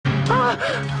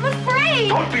I'm afraid.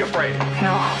 Don't be afraid.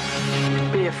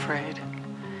 No. Be afraid.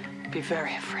 Be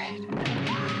very afraid.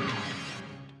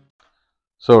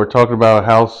 So we're talking about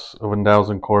House of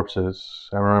 1,000 Corpses.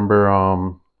 I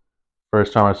remember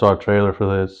first time I saw a trailer for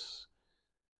this,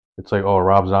 it's like, oh, a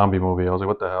Rob Zombie movie. I was like,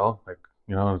 what the hell? Like,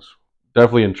 you know, it's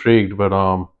definitely intrigued, but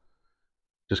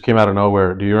just came out of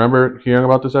nowhere. Do you remember hearing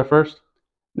about this at first?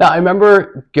 No, I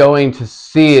remember going to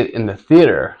see it in the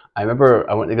theater. I remember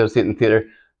I went to go see it in the theater.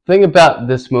 The thing about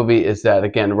this movie is that,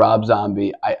 again, Rob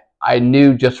Zombie, I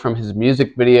knew just from his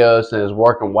music videos and his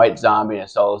work in White Zombie and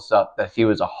all this stuff that he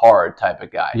was a horror type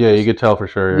of guy. Yeah, you could tell for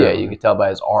sure. Yeah, you could tell by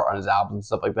his art on his albums and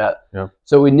stuff like that. Yeah.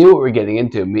 So we knew what we were getting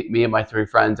into. Me and my three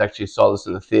friends actually saw this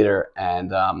in the theater,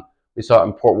 and we saw it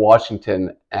in Port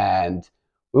Washington, and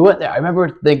we went there. I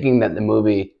remember thinking that the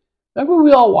movie, remember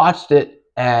we all watched it,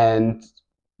 and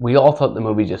we all thought the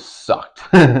movie just sucked.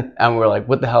 And we're like,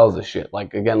 what the hell is this shit?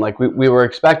 Like, again, like we were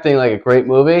expecting like a great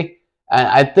movie, and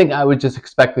I think I was just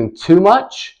expecting too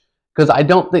much, because I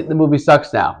don't think the movie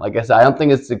sucks now. Like I said, I don't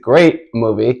think it's a great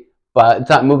movie, but it's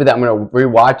not a movie that I'm going to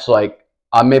rewatch. Like,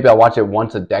 maybe I'll watch it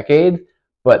once a decade,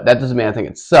 but that doesn't mean I think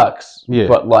it sucks. Yeah.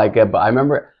 But like, but I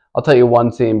remember, I'll tell you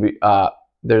one scene.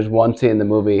 There's one scene in the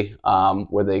movie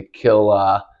where they kill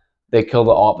the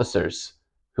officers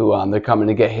who they're coming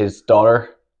to get his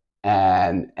daughter,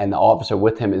 and the officer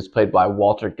with him is played by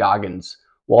Walter Goggins.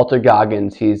 Walter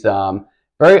Goggins, he's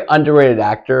very underrated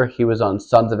actor. He was on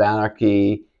Sons of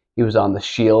Anarchy. He was on The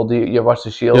Shield. You ever watch The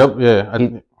Shield? Yep,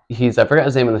 yeah. He's I forgot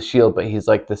his name on The Shield, but he's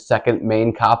like the second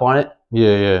main cop on it.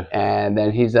 Yeah, yeah. And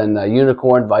then he's in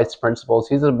Unicorn, Vice Principals.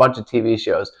 He's in a bunch of TV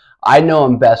shows. I know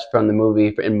him best from the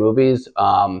movie in movies.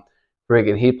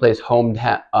 Friggin', he plays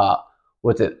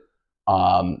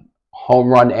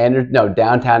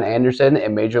Downtown Anderson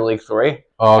in Major League 3.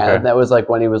 Oh, okay. And that was like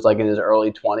when he was like in his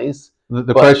early 20s.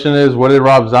 The question is, what did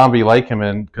Rob Zombie like him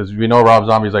in? Because we know Rob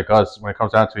Zombie's like us. When it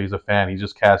comes down to it, he's a fan. He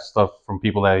just casts stuff from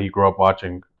people that he grew up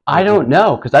watching. I don't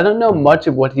know, because I don't know much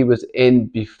of what he was in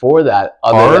before that.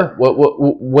 What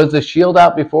was The Shield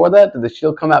out before that? Did The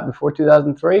Shield come out before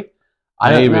 2003?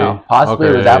 I don't know. Possibly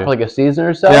it was out for like a season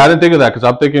or so. Yeah, I didn't think of that, because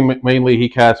I'm thinking mainly he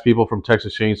cast people from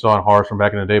Texas Chainsaw and horror from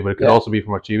back in the day, but it could also be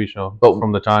from a TV show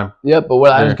from the time. Yeah, but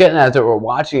what I was getting at is that we're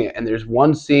watching it, and there's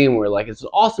one scene where like it's an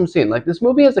awesome scene. Like this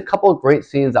movie has a couple of great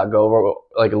scenes I'll go over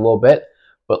like a little bit,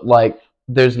 but like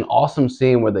there's an awesome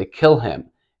scene where they kill him,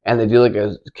 and they do like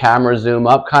a camera zoom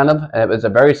up kind of, and it's a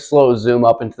very slow zoom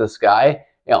up into the sky.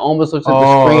 It almost looks like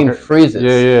the screen freezes.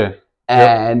 Yeah, yeah.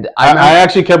 And I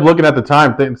actually kept looking at the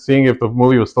time, seeing if the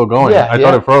movie was still going. I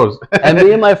thought it froze. And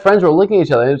me and my friends were looking at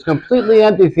each other. It was a completely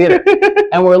empty theater.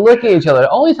 And we're looking at each other. The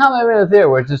only time I've been in a theater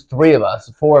where it's just three of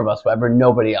us, four of us, whatever,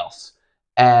 nobody else.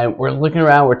 And we're looking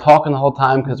around. We're talking the whole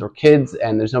time because we're kids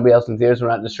and there's nobody else in the theater, so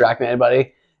we're not distracting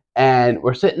anybody. And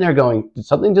we're sitting there going, did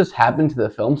something just happen to the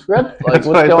film script? Like,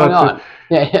 what's going on?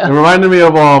 Yeah. It reminded me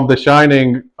of The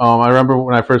Shining. I remember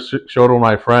when I first showed it with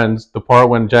my friends, the part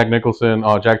when Jack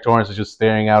Torrance is just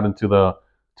staring out into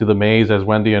the maze as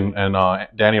Wendy and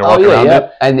Danny are walking around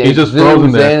it. And he's just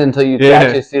frozen there until you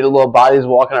actually see the little bodies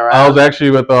walking around. I was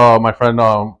actually with my friend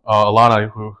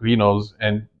Alana, who he knows,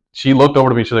 and she looked over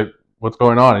to me. She's like, "What's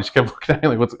going on?" And she kept looking at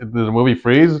me like, "Did the movie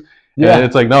freeze?" Yeah, and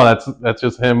it's like, no, that's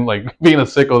just him like being a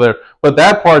sicko there. But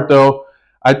that part though,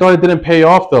 I thought it didn't pay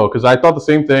off though, because I thought the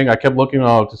same thing. I kept looking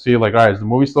to see like, all right, is the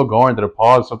movie still going? Did it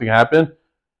pause? Something happened?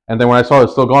 And then when I saw it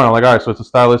still going, I'm like, all right, so it's a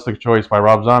stylistic choice by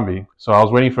Rob Zombie. So I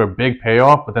was waiting for a big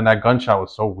payoff, but then that gunshot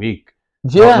was so weak.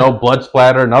 Yeah, no blood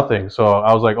splatter, nothing. So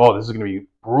I was like, oh, this is gonna be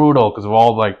brutal because of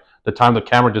all like the time the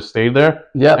camera just stayed there.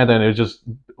 Yeah, and then it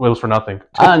was for nothing.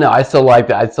 I don't know. I still like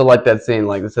that. I still like that scene.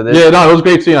 Like so. Yeah, no, it was a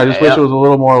great scene. I just wish it was a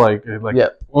little more like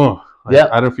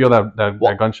I didn't feel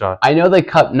that gunshot. I know they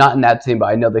cut, not in that scene, but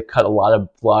I know they cut a lot of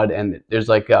blood. And there's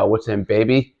like what's her name,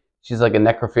 Baby. She's like a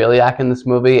necrophiliac in this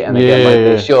movie, and again,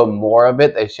 they show more of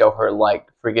it. They show her like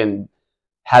freaking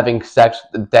having sex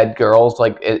with dead girls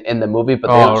like in the movie, but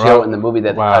they don't show it in the movie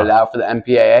that they cut it out for the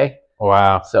MPAA.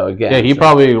 Wow. So again,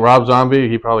 yeah, Rob Zombie,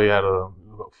 he probably had a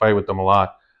fight with them a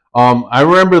lot. I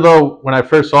remember though when I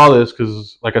first saw this,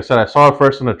 because like I said, I saw it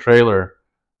first in the trailer.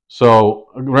 So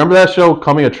remember that show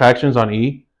Coming Attractions on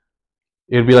E?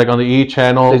 It'd be like on the E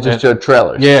channel. They just showed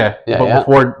trailers. Yeah, but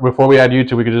before we had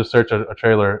YouTube, we could just search a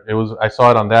trailer. I saw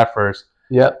it on that first.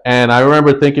 Yep. And I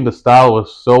remember thinking the style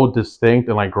was so distinct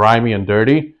and like grimy and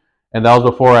dirty. And that was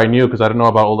before I knew, because I didn't know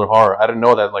about older horror. I didn't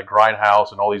know that like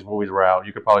Grindhouse and all these movies were out.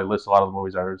 You could probably list a lot of the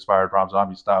movies that inspired Rob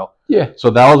Zombie style. Yeah. So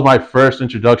that was my first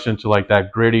introduction to like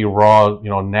that gritty, raw,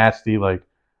 nasty, like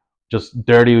just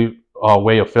dirty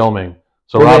way of filming.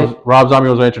 So Rob Zombie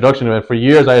was my introduction to it. For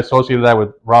years, I associated that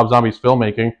with Rob Zombie's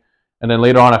filmmaking. And then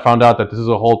later on, I found out that this is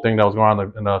a whole thing that was going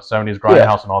on in the 70s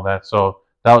grindhouse and all that. So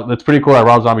that's pretty cool that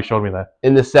Rob Zombie showed me that.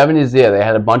 In the 70s, yeah, they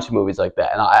had a bunch of movies like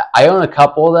that. And I own a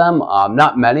couple of them,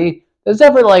 not many. There's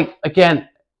definitely, like, again,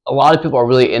 a lot of people are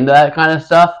really into that kind of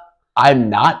stuff. I'm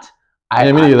not.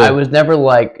 I was never,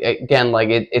 like, again, like,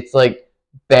 it's, like,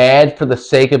 bad for the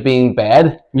sake of being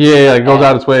bad. Yeah, it goes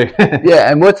out its way.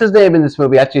 Yeah, and what's his name in this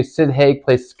movie? Actually, Sid Haig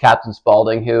plays Captain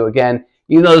Spaulding, who, again,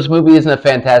 even though this movie isn't a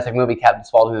fantastic movie, Captain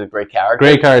Spaulding is a great character.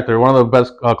 Great character. One of the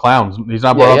best clowns. He's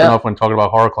not brought up enough when talking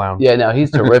about horror clowns. Yeah, no,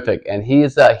 he's terrific. And he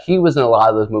was in a lot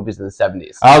of those movies in the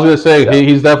 70s. I was going to say,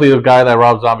 he's definitely the guy that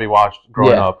Rob Zombie watched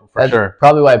growing up, for sure.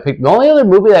 Probably why I picked. The only other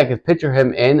movie that I could picture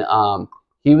him in,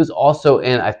 he was also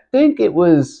in, I think it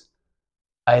was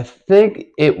either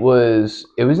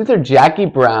Jackie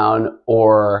Brown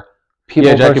or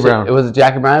Jackie Brown. It was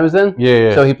Jackie Brown he was in?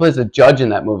 Yeah. So he plays a judge in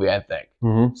that movie, I think.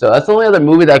 Mm-hmm. So that's the only other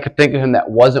movie that I could think of him that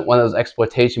wasn't one of those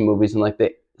exploitation movies in like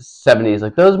the 70s.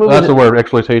 Like those movies. That's the word,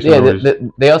 exploitation movies.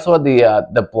 They also had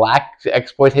the black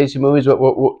exploitation movies,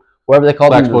 whatever they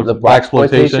call them, the black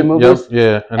exploitation movies. Yep.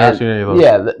 Yeah, I never seen any of those.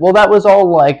 Yeah, well, that was all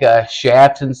like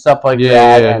Shaft and stuff like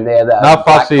that. Yeah. And they had not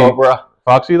Foxy. Cobra.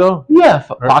 Foxy though? Yeah,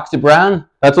 Foxy Brown.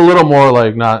 That's a little more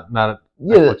like not.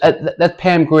 Yeah, that's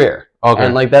Pam Grier. Okay.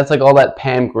 And like that's like all that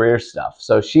Pam Grier stuff.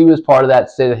 So she was part of that.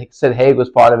 Sid Haig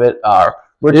was part of it.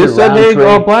 Richard Is Sid Haig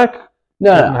all black?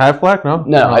 No. Half black? No.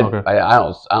 No, okay.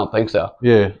 I don't think so.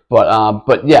 Yeah.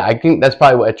 But yeah, I think that's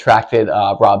probably what attracted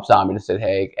Rob Zombie to Sid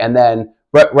Haig. And then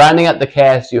rounding out the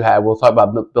cast, you had, we'll talk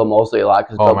about Bill Moseley a lot.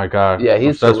 Oh my God. Yeah,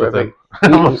 he's terrific.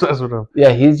 I'm obsessed with him.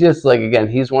 Yeah, he's just like, again,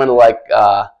 he's one of like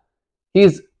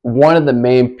he's one of the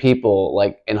main people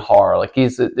like in horror. Like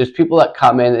there's people that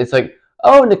come in. It's like,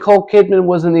 oh, Nicole Kidman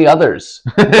was in The Others.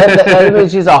 that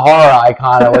means she's a horror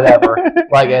icon or whatever.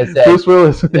 Like I said, Bruce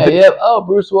Willis. Yeah. Oh,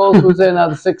 Bruce Willis was in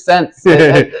The Sixth Sense.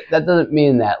 That doesn't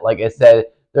mean that. Like I said,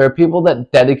 there are people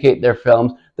that dedicate their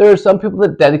films. There are some people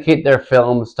that dedicate their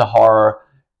films to horror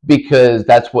because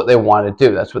that's what they want to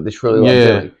do. That's what they truly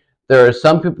love doing. There are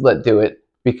some people that do it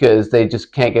because they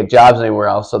just can't get jobs anywhere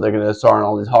else, so they're going to star in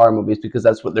all these horror movies because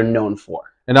that's what they're known for.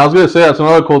 And I was going to say, that's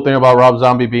another cool thing about Rob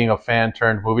Zombie being a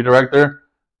fan-turned-movie director,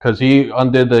 because he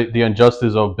undid the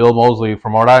injustice of Bill Moseley.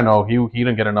 From what I know, he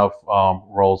didn't get enough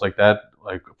roles like that,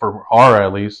 like for horror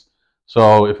at least.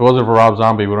 So if it wasn't for Rob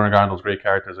Zombie, we wouldn't have gotten those great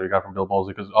characters that we got from Bill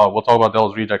Moseley, because we'll talk about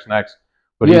Devil's Rejects next,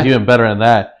 but he's even better than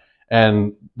that.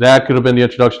 And that could have been the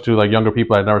introduction to like younger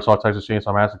people that never saw Texas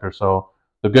Chainsaw Massacre. So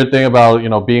the good thing about,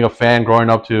 being a fan growing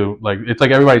up to, like, it's like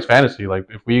everybody's fantasy. Like,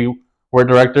 if we were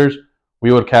directors,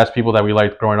 we would cast people that we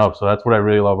liked growing up. So that's what I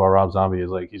really love about Rob Zombie, is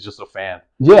like, he's just a fan.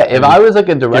 Yeah, if I was like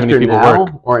a director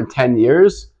now or in 10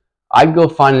 years, I'd go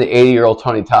find an 80-year-old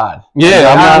Tony Todd.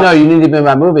 Yeah, I don't know, you need to be in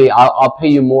my movie. I'll pay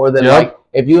you more than like,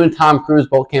 if you and Tom Cruise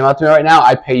both came out to me right now,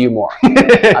 I'd pay you more.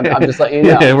 I'm just letting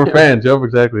you know. Yeah, we're fans. Yep,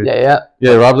 exactly.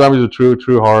 Yeah, Rob Zombie's a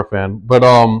true horror fan. But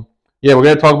yeah, we're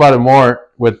gonna talk about it more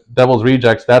with Devil's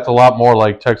Rejects. That's a lot more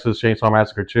like Texas Chainsaw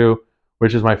Massacre 2,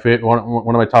 which is my one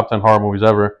of my top 10 horror movies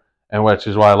ever, and which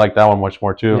is why I like that one much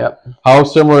more too. Yep. How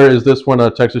similar is this one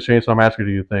to Texas Chainsaw Massacre,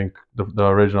 do you think, the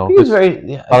original? I think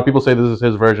a lot of people say this is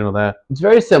his version of that. It's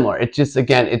very similar. It's just,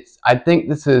 again, I think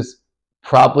this is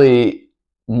probably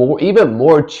even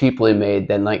more cheaply made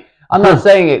than, like, I'm not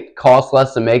saying it costs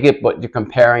less to make it, but you're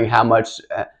comparing how much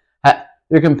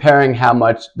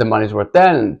the money's worth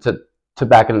then to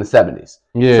back in the 70s.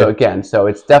 Yeah. So again,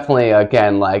 it's definitely,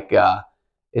 like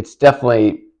it's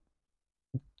definitely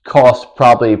cost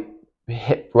probably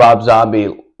hit Rob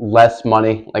Zombie less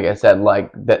money, like I said,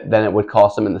 like than it would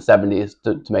cost him in the 70s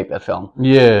to make that film.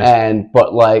 Yeah.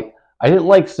 But like, I didn't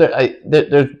like.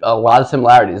 There's a lot of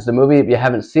similarities. The movie, if you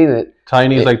haven't seen it,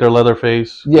 Tiny's like their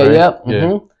Leatherface. Yeah, right? Yep. Yeah.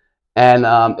 Mm-hmm. And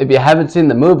if you haven't seen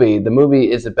the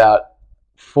movie is about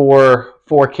four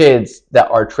kids that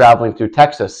are traveling through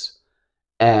Texas,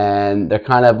 and they're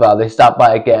kind of they stop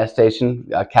by a gas station,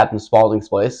 Captain Spaulding's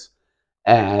place.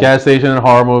 And gas station in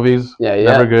horror movies. Yeah.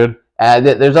 Never good. And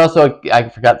there's also I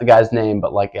forgot the guy's name,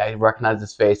 but like I recognize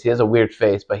his face. He has a weird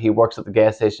face, but he works at the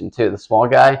gas station too. The small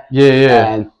guy.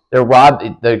 Yeah. And they're robbed.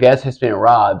 The gas station's being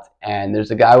robbed, and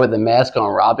there's a guy with a mask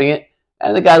on robbing it,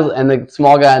 and the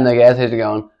small guy in the gas station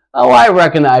going, "Oh, I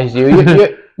recognize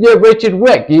you. You're Richard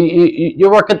Wick. You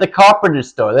work at the carpenter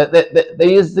store.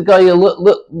 They used to call you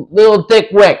Little Dick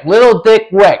Wick. Little Dick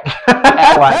Wick."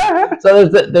 So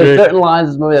there's certain lines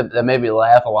in this movie that made me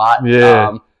laugh a lot.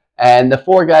 Yeah. And the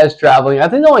four guys traveling. I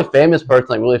think the only famous person,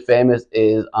 like really famous,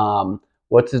 is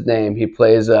what's his name? He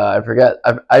plays I forgot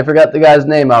the guy's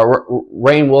name.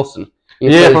 Rainn Wilson.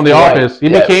 Yeah, plays from The Dwight. Office. He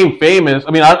Yeah. became famous.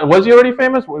 I mean, was he already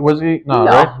famous? Was he? No,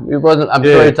 No, right? he wasn't. I'm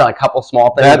Yeah. sure he's done a couple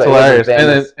small things. That's but he wasn't hilarious. And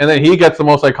famous. then he gets the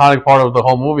most iconic part of the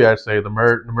whole movie, I'd say, the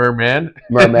merman.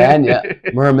 Merman, yeah,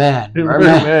 merman.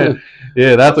 Merman.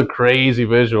 Yeah, that's a crazy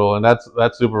visual, and that's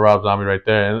super Rob Zombie right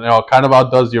there. And kind of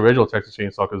outdoes the original Texas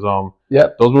Chainsaw because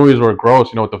Yep. those movies were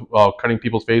gross, with the cutting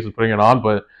people's faces and putting it on,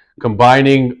 but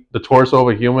combining the torso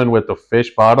of a human with the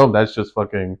fish bottom, that's just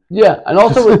fucking. Yeah, and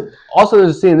also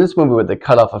there's a scene in this movie where they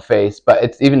cut off a face, but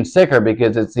it's even sicker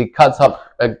because he cuts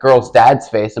up a girl's dad's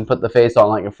face and put the face on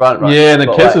like in front. Right? Yeah, and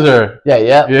then kisses her. Yeah,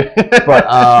 yeah. Yeah.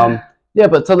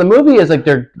 But but so the movie is like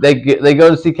they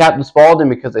go to see Captain Spaulding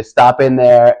because they stop in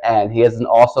there and he has an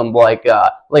awesome like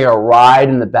a ride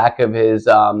in the back of his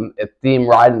a theme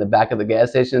ride in the back of the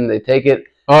gas station. They take it.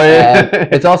 Oh yeah.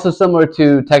 And it's also similar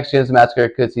to Texas Chainsaw Massacre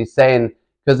because he's saying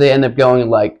because they end up going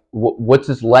like, what's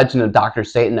this legend of Dr.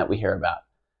 Satan that we hear about?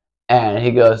 And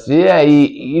he goes, yeah,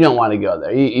 you don't want to go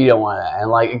there. You don't want to. And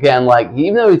like again, like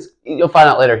even though you'll find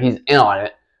out later he's in on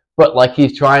it, but like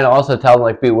he's trying to also tell them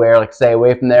like beware, like stay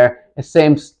away from there. The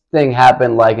same thing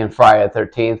happened like in Friday the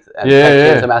 13th and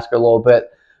Texas Chainsaw Massacre a little bit,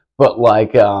 but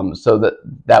like so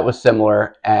that was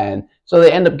similar. And so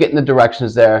they end up getting the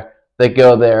directions there. They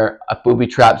go there, a booby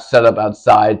trap set up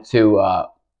outside to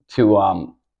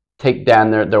take down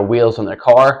their wheels on their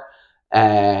car,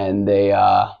 and they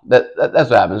that's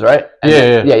what happens, right?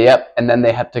 And yep. And then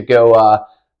they have to go.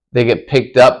 They get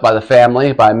picked up by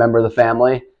a member of the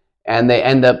family, and they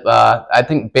end up. I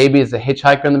think Baby is the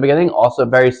hitchhiker in the beginning, also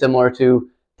very similar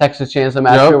to Texas Chainsaw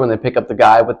Massacre when they pick up the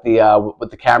guy with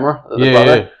the camera, the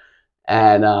brother. Yeah.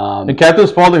 And Captain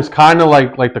Spaulding's kind of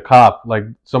like the cop, like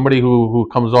somebody who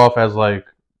comes off as like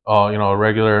a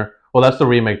regular. Well, that's the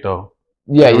remake though.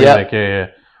 Yeah, yeah.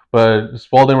 But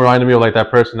Spaulding reminded me of like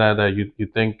that person that you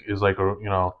think is like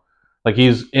like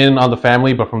he's in on the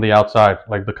family, but from the outside,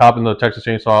 like the cop in the Texas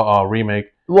Chainsaw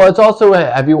remake. Well, it's also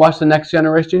have you watched The Next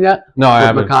Generation yet? No, I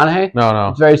haven't. McConaughey? No.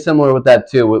 It's very similar with that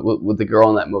too, with the girl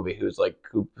in that movie who's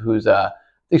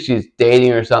I think she's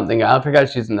dating or something. I forgot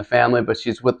she's in the family, but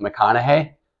she's with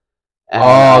McConaughey.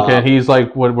 And, okay. He's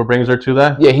like what brings her to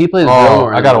that? Yeah, he plays.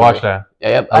 I gotta watch that. Yeah,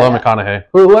 yep. I love McConaughey.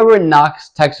 Whoever knocks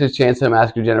Texas Chainsaw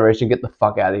Massacre Generation, get the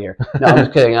fuck out of here. No, I'm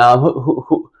just kidding.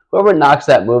 Whoever knocks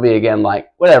that movie again, like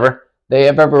whatever, they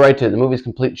have every right to. The movie's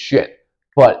complete shit,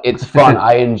 but it's fun.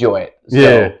 I enjoy it.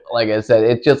 So, like I said,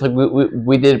 it's just like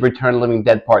we did Return of the Living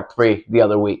Dead Part 3 the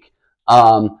other week.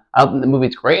 I don't think the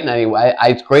movie's great in any way.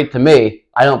 It's great to me.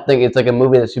 I don't think it's like a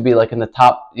movie that should be like in the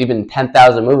top even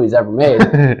 10,000 movies ever made.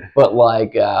 but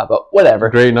whatever.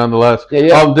 Great nonetheless.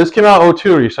 Yeah. This came out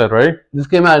 2002, you said, right? This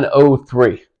came out in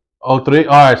 2003. 2003.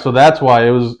 All right, so that's why it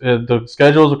was the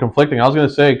schedules were conflicting. I was gonna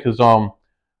say because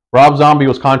Rob Zombie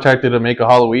was contracted to make a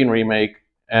Halloween remake,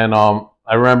 and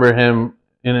I remember him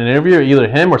in an interview, either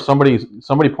him or somebody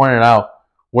pointed out,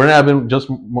 wouldn't it have been just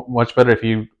much better if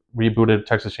he rebooted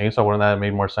Texas Chainsaw? Wouldn't that have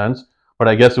made more sense? But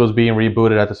I guess it was being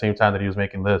rebooted at the same time that he was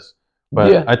making this.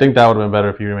 But I think that would have been better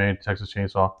if he remade Texas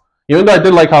Chainsaw. Even though I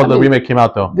did like how the remake came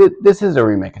out, though. This is a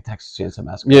remake of Texas Chainsaw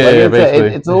Massacre. Yeah, basically.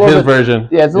 It's a little his version.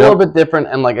 Yeah, it's a little bit different.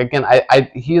 And like again,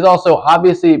 he's also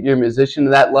obviously if you're a musician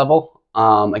to that level.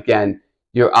 Again,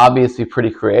 you're obviously pretty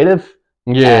creative.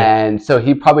 Yeah. And so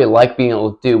he probably liked being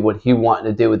able to do what he wanted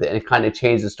to do with it and kind of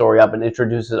change the story up and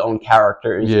introduce his own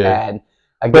characters. Yeah. And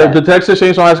again, but the Texas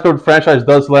Chainsaw Massacre franchise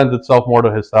does lend itself more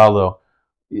to his style, though.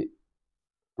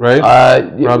 Right?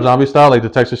 Rob Zombie style, like the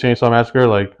Texas Chainsaw Massacre,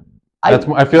 like I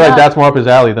feel like that's more up his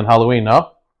alley than Halloween,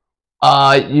 no?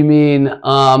 You mean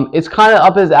it's kind of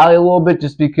up his alley a little bit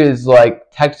just because like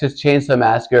Texas Chainsaw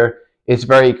Massacre is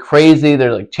very crazy.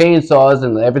 There's like chainsaws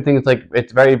and everything. It's like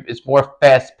it's more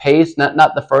fast paced.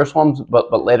 Not the first ones,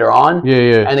 but later on.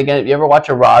 Yeah. And again, if you ever watch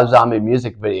a Rob Zombie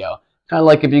music video, kind of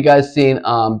like if you guys seen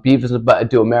Beavis and Butt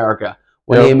Do America.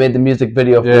 When he made the music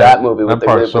video for that movie with the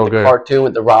cartoon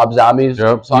with the Rob Zombie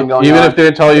song going on. Even if they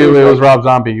didn't tell you it was Rob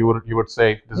Zombie, you would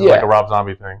say this is like a Rob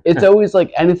Zombie thing. It's always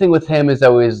like anything with him is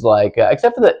always like,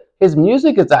 except for his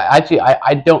music is actually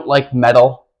I don't like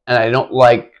metal and I don't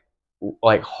like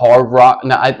hard rock.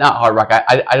 No, not hard rock.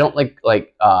 I don't like what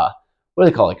do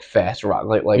they call it? Like fast rock?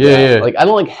 Like I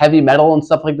don't like heavy metal and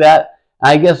stuff like that.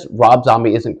 I guess Rob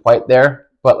Zombie isn't quite there.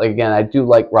 But like, again, I do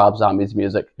like Rob Zombie's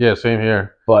music. Yeah, same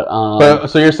here. But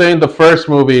so you're saying the first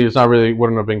movie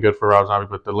wouldn't have been good for Rob Zombie,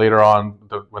 but the later on,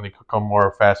 when they become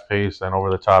more fast paced and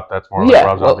over the top, that's more like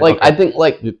Rob Zombie. Like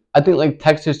okay. I think like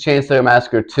Texas Chainsaw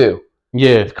Massacre 2. Yeah,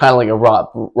 it's kind of like a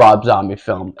Rob Zombie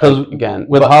film. Because again,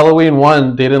 with Halloween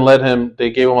 1, they didn't let him.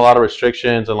 They gave him a lot of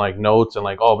restrictions and like notes and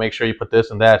like, oh, make sure you put this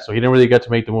and that. So he didn't really get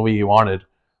to make the movie he wanted.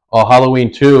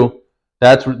 Halloween 2.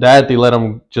 that they let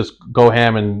him just go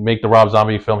ham and make the Rob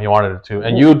Zombie film he wanted it to.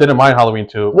 And you didn't mind Halloween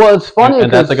 2. Well, it's funny,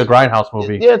 and that's like a grindhouse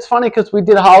movie. Yeah, it's funny because we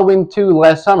did Halloween 2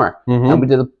 last summer, and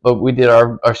we did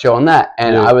our show on that.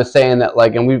 And I was saying that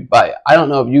like, and I don't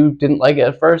know if you didn't like it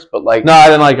at first, but like, no, I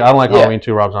don't like Halloween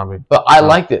 2 Rob Zombie. But I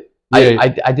liked it. Yeah.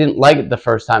 I didn't like it the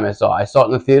first time I saw it. I saw it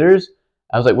in the theaters.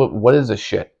 I was like, what is this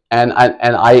shit? And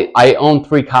I own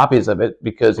 3 copies of it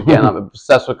because again I'm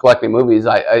obsessed with collecting movies.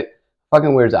 I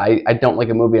fucking weird. I don't like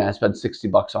a movie and I spent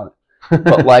 $60 on it.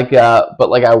 But like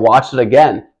I watched it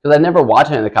again because I never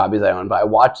watched any of the copies I own, but I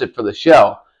watched it for the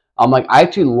show. I'm like, I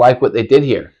actually like what they did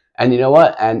here. And you know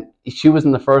what? And she was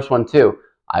in the first one too.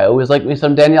 I always like me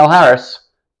some Danielle Harris.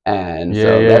 And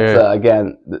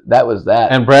again, that was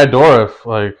that. And Brad Dourif,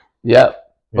 like. Yeah.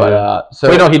 But so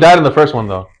wait, no, he died in the first one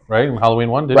though, right? In Halloween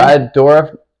 1, did Brad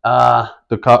Dourif.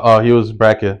 He was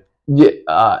Brackett.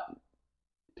 Yeah.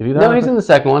 Did he die? No, he's in the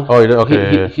second one. Oh,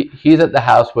 okay. He's at the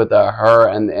house with her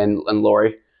and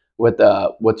Lori, with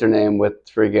what's her name, with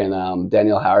freaking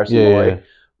Danielle Harris and Lori.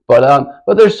 Yeah.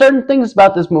 But there's certain things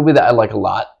about this movie that I like a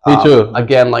lot. Me too.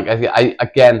 Again, like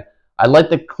I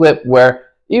like the clip where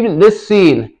even this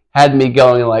scene had me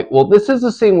going like, well, this is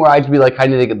a scene where I'd be like, I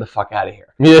need to get the fuck out of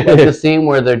here. Yeah. Like the scene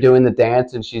where they're doing the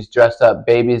dance and she's dressed up,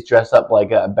 baby's dressed up like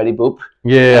Betty Boop.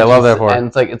 Yeah, I love that part. And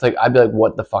it's like I'd be like,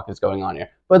 what the fuck is going on here?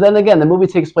 But then again, the movie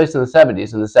takes place in the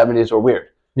 70s, and the 70s were weird.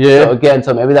 Yeah.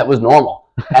 So maybe that was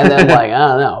normal. And then like I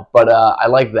don't know, but I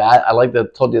like that. I like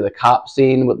the cop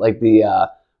scene with like the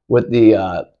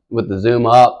zoom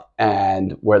up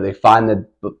and where they find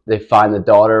the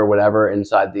daughter or whatever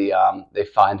inside the they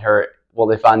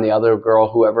find the other girl,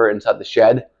 whoever, inside the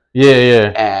shed.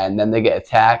 Yeah. And then they get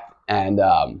attacked, and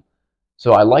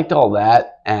so I liked all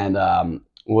that, and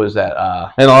was that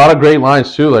and a lot of great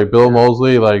lines too, like Bill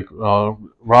Moseley, like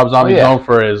Rob Zombie's known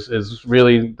for is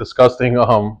really disgusting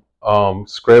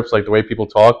scripts, like the way people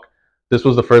talk. This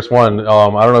was the first one. I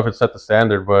don't know if it set the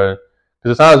standard, but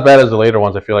because it's not as bad as the later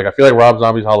ones. I feel like Rob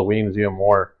Zombie's Halloween is even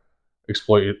more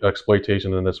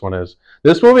exploitation than this one is.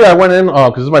 This movie I went in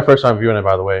because this is my first time viewing it,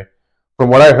 by the way. From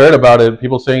what I heard about it,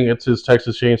 people saying it's his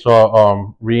Texas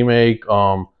Chainsaw remake,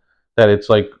 that it's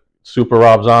like super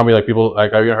Rob Zombie. Like people,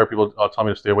 like I even heard people tell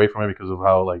me to stay away from it because of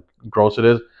how like gross it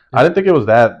is. I didn't think it was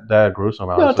that gruesome.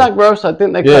 No, it's not gross. I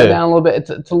think they cut it down a little bit.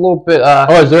 It's a little bit.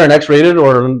 Is there an X-rated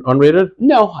or unrated?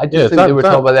 No, I just think they were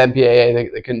told by the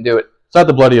MPAA they couldn't do it. It's not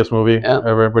the bloodiest movie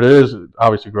ever, but it is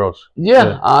obviously gross.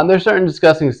 Yeah. There's certain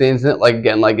disgusting scenes in it. Like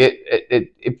again, like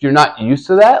it if you're not used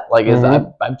to that, like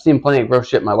I've seen plenty of gross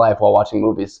shit in my life while watching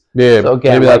movies. Yeah, so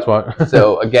again, maybe that's why.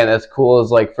 So again, as cool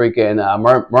as like freaking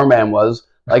Merman was,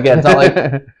 again, it's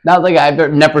not like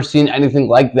I've never seen anything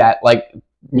like that. Like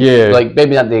like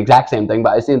maybe not the exact same thing, but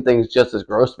I've seen things just as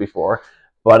gross before.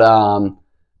 But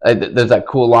there's that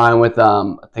cool line with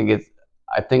I think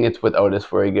it's with Otis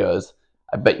where he goes,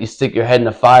 I bet you stick your head in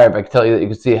the fire if I could tell you that you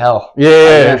could see hell.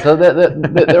 Yeah. So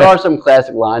there are some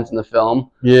classic lines in the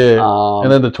film. Yeah. And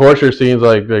then the torture scenes,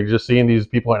 like just seeing these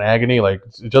people in agony, like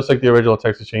just like the original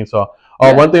Texas Chainsaw.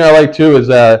 One thing I like too is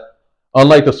that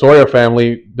unlike the Sawyer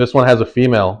family, this one has a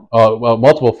female. Well,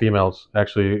 multiple females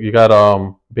actually. You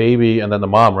got Baby and then the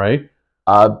mom, right?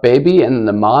 Baby and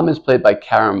the mom is played by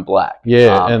Karen Black.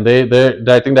 Yeah, and they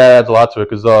I think that adds a lot to it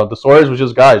because the Sawyers was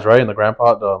just guys, right? And the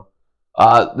grandpa, the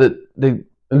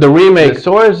remake, the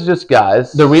Sawyers is just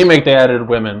guys. The remake they added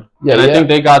women. Yeah, and I think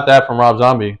they got that from Rob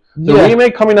Zombie. The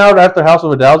remake coming out after House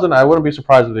of a Thousand, I wouldn't be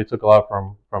surprised if they took a lot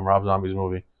from Rob Zombie's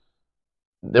movie.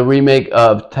 The remake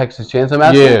of Texas Chainsaw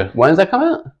Massacre? Yeah. When does that come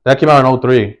out? That came out in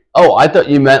 2003. Oh, I thought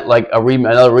you meant like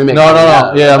another remake.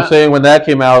 No. Yeah, I'm saying when that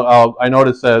came out, I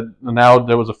noticed that now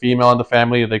there was a female in the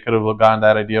family. They could have gotten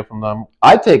that idea from them.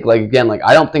 I take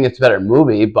I don't think it's a better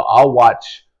movie, but I'll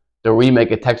watch the remake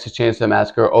of Texas Chainsaw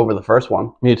Massacre over the first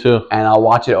one. Me too. And I'll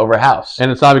watch it over House. And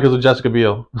it's not because of Jessica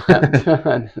Biel.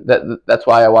 That's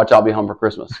why I watch I'll Be Home for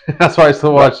Christmas. That's why I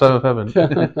still watch Son of Heaven.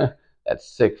 That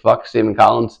sick fuck, Stephen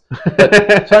Collins. But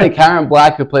it's funny, Karen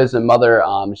Black, who plays the mother,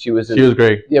 she was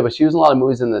great. Yeah, but she was in a lot of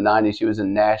movies in the 90s. She was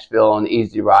in Nashville and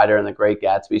Easy Rider and The Great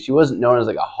Gatsby. She wasn't known as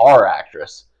like a horror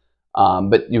actress.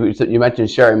 But you mentioned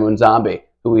Sherry Moon Zombie,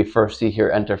 who we first see here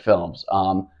enter films.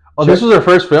 This was her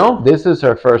first film? This is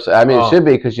her first. I mean, it should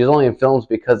be because she's only in films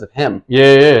because of him.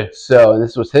 Yeah. So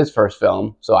this was his first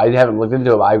film. So I haven't looked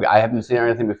into it. I haven't seen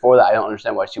anything before that. I don't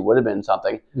understand why she would have been in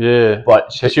something. Yeah.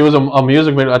 But she was a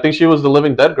music video. I think she was the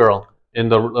Living Dead girl in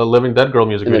the Living Dead Girl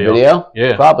music video. In the video?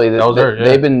 Yeah. Probably. That was her, yeah.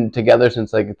 They've been together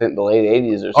since like I think the late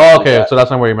 80s or something. Oh, okay. Like so that's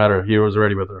not where you met her. He was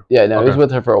already with her. Yeah, no, he was with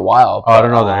her for a while. Oh, I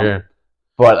don't know that, yeah.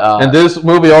 But and this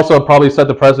movie also probably set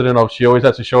the precedent of she always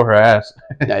has to show her ass.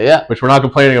 Yeah. Which we're not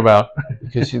complaining about.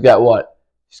 Because she's got what?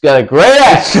 She's got a great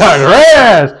ass. She's got a great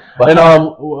ass.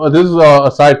 And this is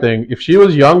a side thing. If she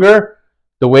was younger,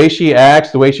 the way she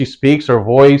acts, the way she speaks, her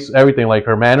voice, everything, like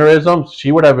her mannerisms,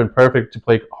 she would have been perfect to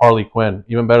play Harley Quinn,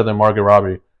 even better than Margot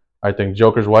Robbie. I think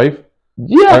Joker's wife.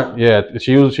 Yeah,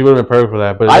 she would have been perfect for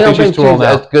that. But I don't think think she's too old she's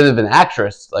now. as good of an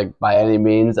actress, like by any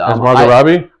means. As Margot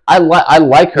Robbie. I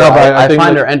like her. No, but I think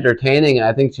find her entertaining, and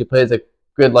I think she plays a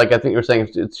good. Like I think you're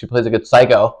saying, she plays a good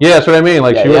psycho. Yeah, that's what I mean.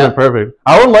 Like Yeah, she would have been perfect.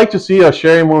 I would like to see a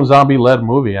Sherry Moon zombie-led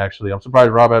movie. Actually, I'm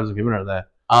surprised Rob hasn't given her that.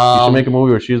 You should make a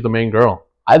movie where she's the main girl.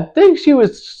 I think she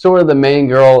was sort of the main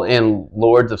girl in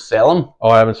Lords of Salem. Oh,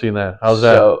 I haven't seen that. How's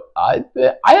that? So I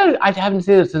haven't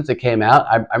seen it since it came out.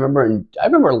 I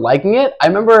remember liking it. I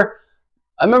remember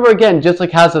again, just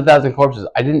like House of a Thousand Corpses.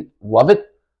 I didn't love it.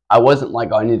 I wasn't like,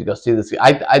 oh, I need to go see this.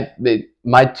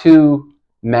 My two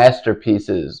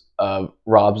masterpieces of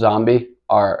Rob Zombie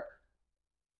are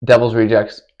Devil's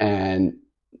Rejects and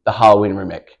the Halloween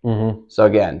remake. Mm-hmm. So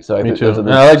again, I think those are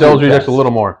the I like Devil's two Rejects best. a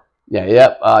little more.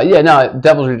 Yeah, no,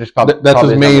 Devil's Rejects probably That's probably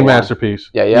his is main number one. masterpiece.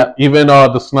 Yeah. Even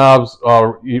the snobs,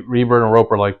 Rebirth and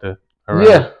Roper liked it.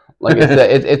 Yeah, like I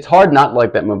said, it's hard not to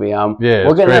like that movie. Yeah,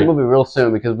 we're getting that great. movie real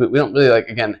soon because we don't really like,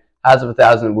 again, House of a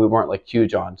Thousand we weren't like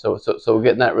huge on, so we're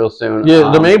getting that real soon.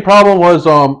 Yeah, the main problem was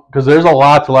because there's a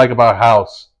lot to like about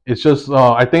House. It's just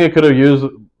I think it could have used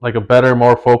like a better,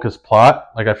 more focused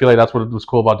plot. Like I feel like that's what was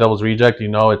cool about Devil's Reject. You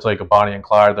know, it's like a Bonnie and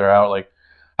Clyde. They're out. Like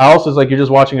House is like you're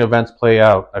just watching events play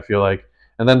out. I feel like.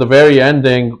 And then the very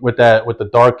ending with the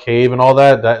dark cave and all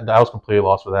that I was completely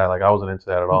lost with that. Like I wasn't into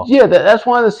that at all. Yeah, that's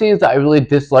one of the scenes that I really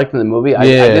disliked in the movie. I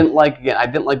didn't like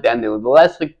the ending. The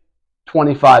last like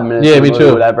 25 minutes of the movie,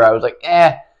 too. whatever, I was like,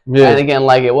 eh. Yeah. And again,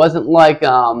 like it wasn't like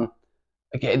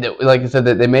like I said,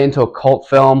 that they made it into a cult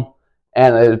film,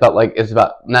 and it's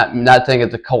about not saying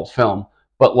it's a cult film,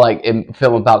 but like a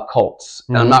film about cults.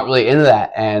 And I'm not really into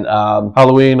that. And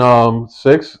Halloween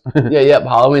 6.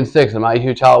 Halloween 6. I'm not a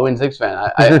huge Halloween 6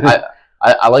 fan.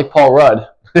 I like Paul Rudd.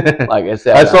 Like I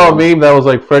said, I saw a meme that was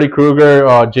like Freddy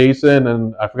Krueger, Jason,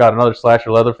 and I forgot another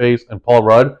slasher, Leatherface, and Paul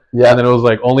Rudd. Yeah. And then it was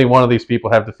like only one of these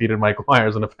people have defeated Michael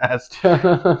Myers in the past.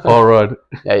 Paul Rudd.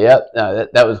 No,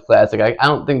 that was classic. I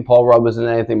don't think Paul Rudd was in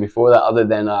anything before that other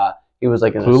than he was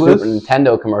like in Clueless? a Super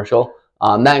Nintendo commercial.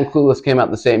 That and Clueless came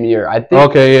out the same year. I think.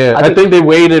 Okay, yeah. I think they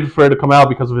waited for it to come out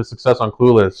because of his success on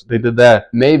Clueless. They did that.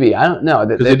 Maybe, I don't know.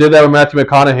 Because they did that with Matthew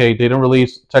McConaughey. They didn't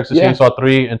release Texas Chainsaw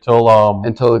 3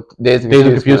 until Days of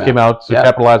Confused came out to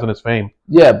capitalize on his fame.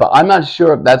 Yeah, but I'm not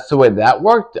sure if that's the way that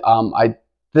worked. I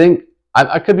think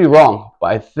I could be wrong,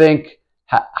 but I think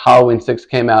Halloween 6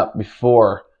 came out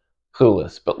before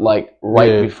Clueless, but like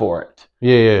before it.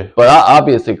 Yeah. But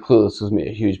obviously, Clueless was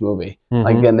a huge movie. Mm-hmm.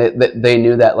 Like again, they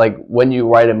knew that like when you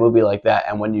write a movie like that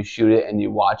and when you shoot it and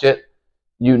you watch it,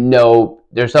 you know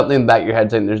there's something in the back of your head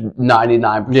saying there's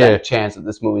 99% chance that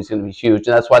this movie's going to be huge,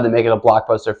 and that's why they make it a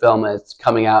blockbuster film and it's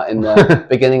coming out in the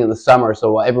beginning of the summer,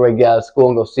 so everybody get out of school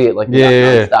and go see it like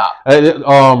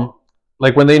nonstop.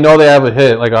 Like when they know they have a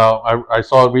hit, like I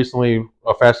saw recently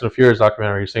a Fast and the Furious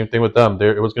documentary. Same thing with them.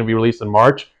 It was going to be released in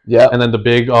March. Yeah. And then the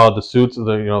big the suits,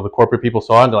 the corporate people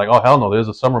saw it and they're like, oh hell no, there's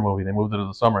a summer movie. They moved it to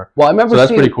the summer. Well, I remember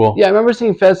that's pretty cool. Yeah, I remember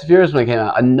seeing Fast and Furious when it came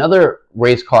out. Another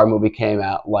race car movie came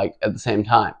out like at the same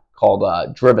time called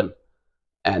Driven,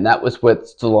 and that was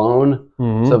with Stallone,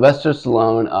 Sylvester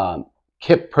Stallone,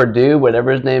 Kip Purdue,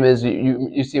 whatever his name is.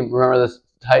 You remember the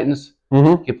Titans?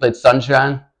 Mm-hmm. He played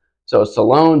Sunshine. So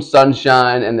Stallone,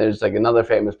 Sunshine, and there's like another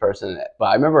famous person in it. But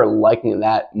I remember liking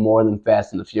that more than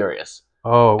Fast and the Furious.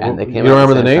 Oh, and they came you don't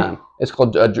remember the name? Time. It's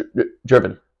called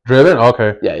Driven. Driven?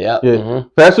 Okay. Yeah. Mm-hmm.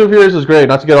 Fast and Furious is great.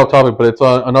 Not to get off topic, but it's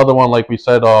another one like we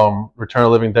said, Return of the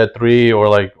Living Dead 3, or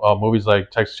like movies like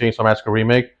Texas Chainsaw Massacre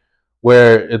Remake,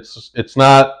 where it's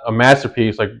not a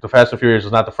masterpiece. Like the Fast and Furious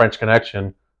is not the French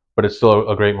Connection, but it's still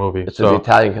a great movie. It's the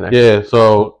Italian Connection. Yeah.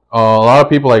 So a lot of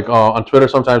people like on Twitter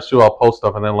sometimes too. I'll post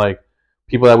stuff, and then like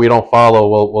people that we don't follow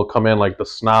will come in, like the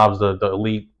snobs, the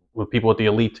elite, with people with the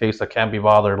elite taste that can't be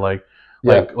bothered. Like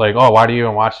oh, why do you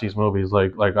even watch these movies?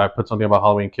 Like I put something about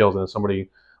Halloween Kills, and somebody,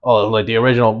 oh, like the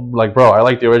original. Like, bro, I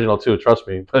like the original too. Trust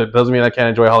me, but it doesn't mean I can't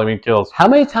enjoy Halloween Kills. How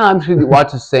many times could you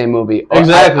watch the same movie?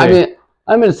 Exactly. I mean,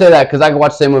 I'm going to say that because I can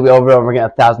watch the same movie over and over again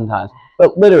 1,000 times.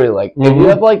 But literally, like, if you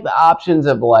have like the options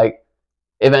of like,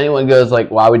 if anyone goes like,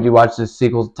 why would you watch this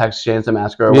sequel to Texas Chainsaw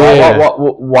Massacre?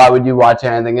 Why would you watch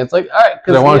anything? It's like, all right,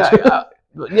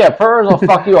 because first I'll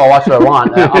fuck you. I'll watch what I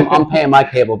want. I'm paying my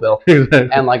cable bill,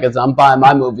 and like I'm buying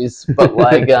my movies. But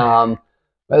like, at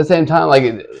the same time,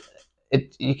 like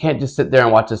you can't just sit there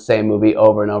and watch the same movie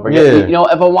over and over again. You know,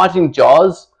 if I'm watching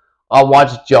Jaws, I'll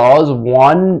watch Jaws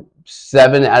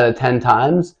 7 out of 10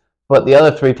 times. but the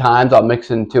other 3 times I'll mix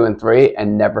in 2 and 3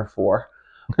 and never 4.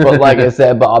 But like I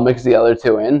said, but I'll mix the other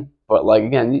 2 in. But like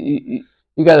again, you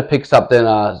got to pick something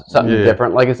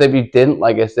different. Like I said, if you didn't,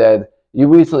 like I said, you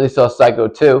recently saw Psycho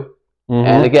 2.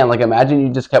 And again, like imagine you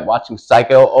just kept watching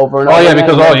Psycho over and over. Oh yeah,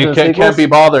 because you can't be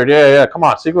bothered. Yeah. Come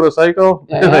on, sequel to Psycho.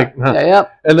 Yeah.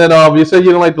 And then you said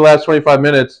you didn't like the last 25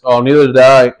 minutes. Neither did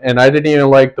I, and I didn't even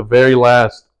like the very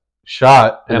last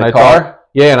shot. In the car.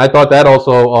 And I thought that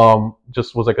also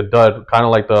just was like a dud, kind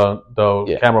of like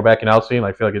the camera backing out scene.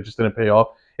 I feel like it just didn't pay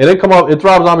off. It didn't come off. It's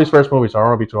Rob Zombie's first movie, so I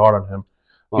don't want to be too hard on him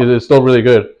because it's still really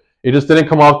good. It just didn't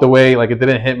come off the way, like it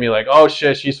didn't hit me like, oh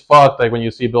shit, she's fucked. Like when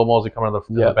you see Bill Moseley coming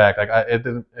in the back, like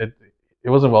it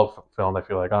wasn't well filmed. I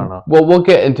feel like, I don't know. Well, we'll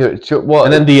get into it. Well,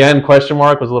 and then the end question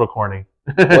mark was a little corny.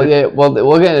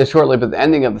 We'll get into it shortly. But the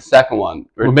ending of the second one,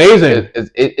 amazing.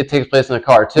 It takes place in a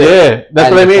car too. Yeah,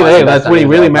 that's what I mean. Hey, that's when he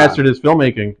really mastered his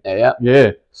filmmaking.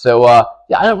 Yeah. So I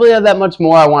don't really have that much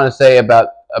more I want to say about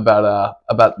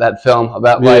that film,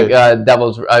 about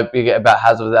Devil's about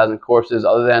House of a Thousand Corpses,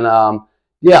 other than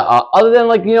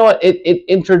like, you know what, it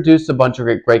introduced a bunch of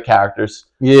great characters.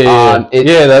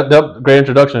 That great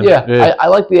introduction. I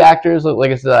like the actors.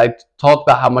 Like I said, I talked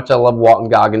about how much I love Walton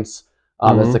Goggins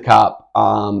as the cop.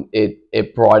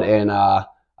 It brought in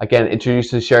again,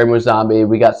 introduces Sheri Moon Zombie.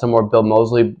 We got some more Bill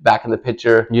Moseley back in the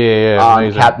picture.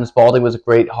 Amazing. Captain Spaulding was a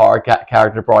great horror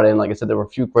character brought in. Like I said, there were a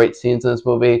few great scenes in this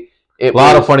movie. A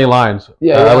lot of funny lines.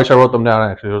 I wish I wrote them down,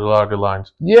 actually. There was a lot of good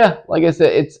lines. Yeah, like I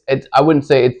said, it's. I wouldn't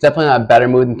say it's definitely not a better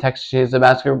movie than Texas Chainsaw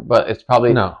Massacre, but it's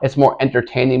probably it's more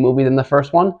entertaining movie than the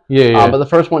first one. But the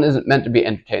first one isn't meant to be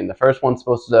entertaining. The first one's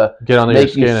supposed to get on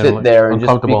make you sit there and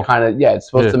just be kind of it's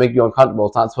supposed to make you uncomfortable.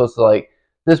 It's not supposed to like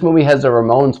this movie has the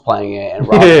Ramones playing it and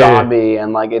Rob Zombie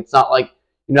and like it's not like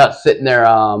you're not sitting there.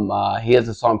 He has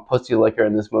a song "Pussy Liquor"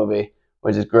 in this movie,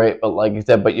 which is great. But like you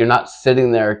said, you're not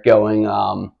sitting there going.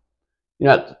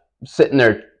 You're not sitting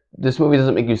there. This movie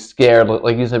doesn't make you scared,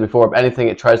 like you said before. If anything,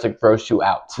 it tries to gross you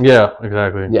out. Yeah,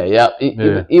 exactly.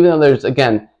 Even though there's,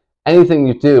 again, anything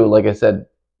you do, like I said,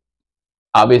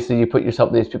 obviously you put yourself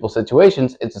in these people's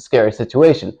situations, it's a scary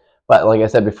situation. But like I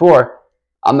said before,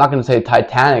 I'm not going to say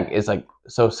Titanic is like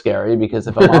so scary because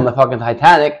if I'm on the fucking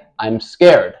Titanic, I'm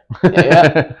scared.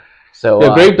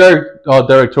 So great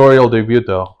directorial debut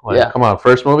though. Come on,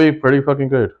 first movie, pretty fucking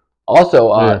good.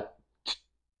 Also,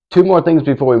 2 more things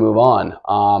before we move on.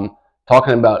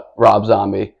 Talking about Rob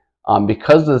Zombie,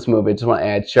 because of this movie, I just want to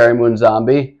add Sheri Moon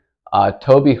Zombie,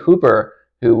 Tobe Hooper,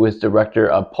 who was director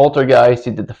of Poltergeist.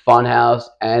 He did The Funhouse,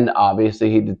 and obviously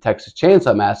he did Texas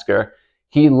Chainsaw Massacre.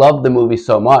 He loved the movie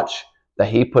so much that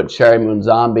he put Sheri Moon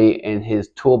Zombie in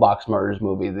his Toolbox Murders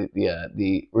movie,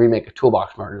 the remake of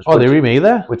Toolbox Murders. They remade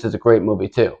that? Which is a great movie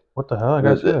too. What the hell? I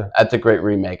gotta see that. That's a great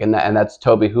remake, and that's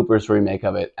Tobe Hooper's remake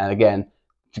of it. And again,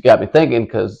 you got me thinking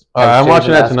because I'm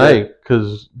watching that tonight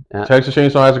because Texas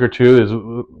Chainsaw Massacre 2 is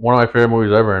one of my favorite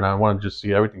movies ever, and I want to just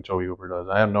see everything Tobe Hooper does.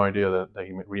 I had no idea that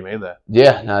he remade that.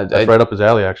 That's right up his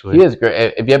alley, actually. He is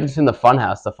great. If you haven't seen The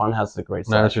Funhouse is a great.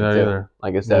 I haven't seen that either.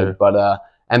 Like I said, but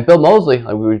and Bill Moseley,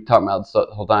 like we were talking about this the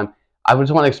whole time. I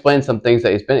just want to explain some things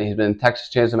that he's been in. He's been in Texas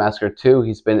Chainsaw Massacre 2.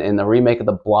 He's been in the remake of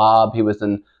The Blob. He was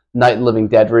in Night of the Living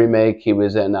Dead remake. He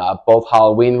was in both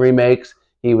Halloween remakes.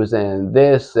 He was in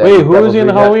this. Wait, who was he in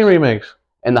the Halloween remakes?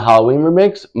 In the Halloween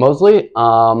remakes, Moseley.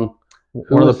 One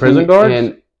of the prison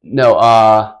guards?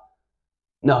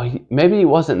 Maybe he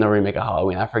wasn't in the remake of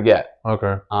Halloween. I forget.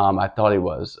 Okay. I thought he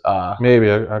was.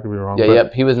 Maybe I could be wrong.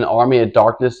 Yep. He was in Army of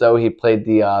Darkness, though. He played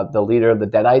the leader of the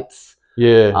Deadites.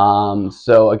 Yeah.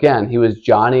 So again, he was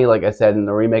Johnny, like I said, in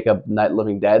the remake of Night of the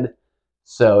Living Dead.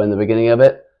 So in the beginning of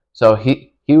it, so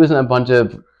he was in a bunch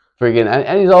of freaking,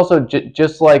 and he's also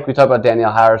just like we talked about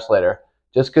Danielle Harris later.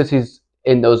 Just because he's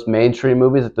in those mainstream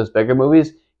movies, like those bigger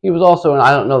movies, he was also in,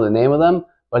 I don't know the name of them,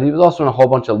 but he was also in a whole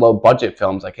bunch of low budget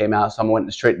films that came out. Some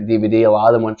went straight to DVD. A lot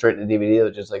of them went straight to DVD.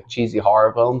 They're just like cheesy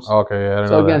horror films. Okay, yeah, I don't know.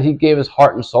 So again, he gave his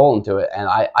heart and soul into it, and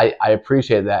I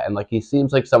appreciate that. And like he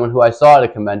seems like someone who I saw at a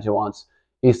convention once.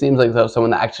 He seems like someone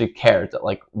that actually cares, that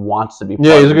like wants to be.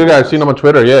 Yeah, he's a good guy. I've seen him on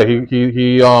Twitter. Yeah,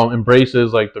 he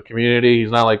embraces like the community. He's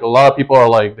not like a lot of people are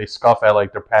like they scoff at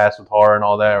like their past with horror and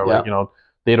all that, or like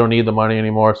they don't need the money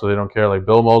anymore, so they don't care. Like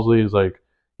Bill Moseley is like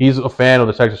he's a fan of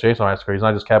the Texas Chainsaw Massacre. He's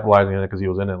not just capitalizing on it because he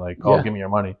was in it. Like, give me your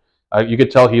money. You could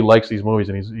tell he likes these movies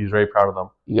and he's very proud of them.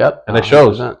 Yep, and it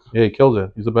shows. Yeah, he kills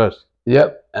it. He's the best.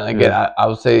 Yep, and again, I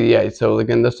would say So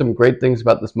again, there's some great things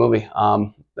about this movie.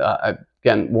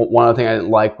 Again, one other thing I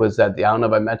didn't like was that I don't know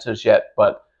if I mentioned this yet,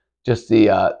 but just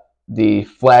the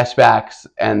flashbacks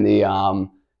and the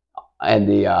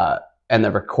and the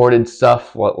recorded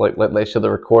stuff, like they show the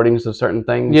recordings of certain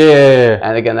things. Yeah.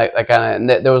 And again, that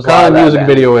kind of there was a Kind lot of of music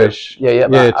video-ish. Yeah.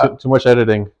 Yeah, too much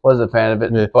editing. Wasn't a fan of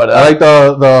it, Yeah. but I like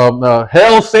the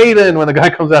Hail Satan when the guy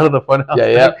comes out of the funhouse.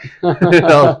 yeah. That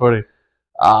was funny.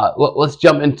 Let's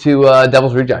jump into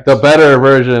Devil's Rejects. The better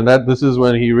version. This is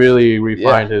when he really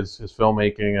refined his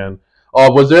filmmaking. And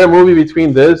was there a movie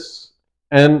between this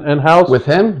and House With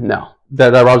him? No.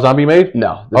 that Rob Zombie made?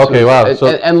 No. Okay, wow.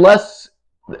 So Unless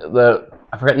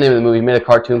I forget the name of the movie. He made a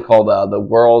cartoon called The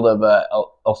World of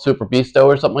El Super Beasto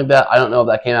or something like that. I don't know if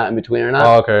that came out in between or not.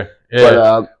 oh, okay. Yeah.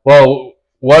 But, well,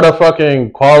 what a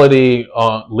fucking quality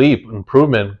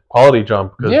improvement, quality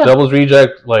jump. Because Yeah. Devil's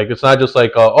Reject, like, it's not just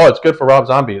like, it's good for Rob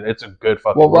Zombie. It's a good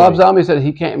fucking movie. Rob Zombie said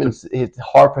he can't even. It's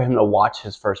hard for him to watch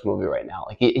his first movie right now.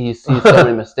 Like he sees so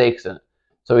many mistakes in it.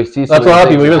 So he sees. That's so what a lot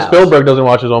of many people. Even mistakes in House. Spielberg doesn't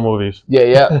watch his own movies.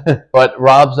 Yeah. But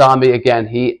Rob Zombie again.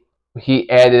 He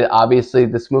added. Obviously,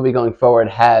 this movie going forward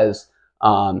has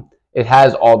it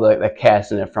has all the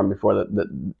cast in it from before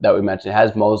that we mentioned. It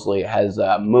has Mosley. It has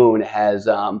Moon. It has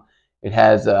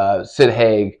Sid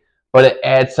Haig. But it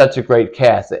adds such a great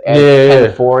cast. It adds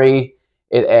Ken Foree.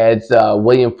 It adds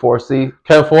William Forsythe.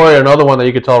 Ken Foree, another one that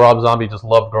you could tell Rob Zombie just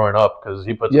loved growing up because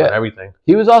he puts in everything.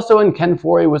 He was also in Ken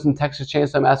Foree was in Texas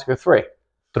Chainsaw Massacre 3.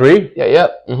 3? Yeah.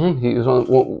 Mm-hmm. He was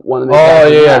one of the main Oh,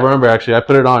 characters in yeah, I that. remember actually. I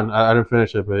put it on. I didn't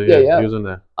finish it, but yeah, he was in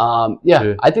there.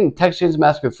 Yeah, I think Texas Chainsaw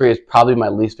Massacre 3 is probably my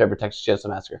least favorite Texas Chainsaw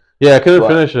Massacre. Yeah, I couldn't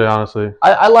finish it, honestly.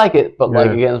 I like it, but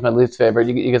like again, it's my least favorite.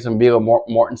 You get some Viggo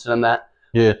Mortensen in that.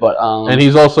 Yeah. But and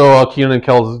he's also Keenan and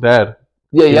Kel's dad.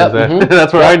 Yeah.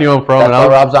 That's where I knew him from. That's how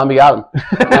Rob Zombie got him.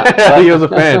 He was a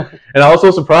fan. And I was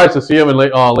so surprised to see him in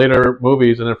later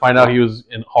movies and then find out he was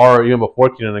in horror even before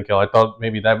Keenan and Kel. I thought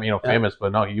maybe that made him famous,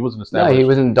 but no, he wasn't established. No, he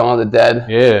was in Dawn of the Dead.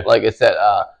 Yeah. Like I said,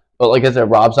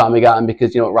 Rob Zombie got him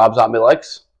because you know what Rob Zombie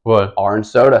likes? What? Orange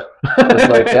soda. Just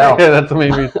like Kel. Yeah, that's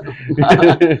maybe.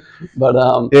 But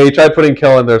yeah, he tried putting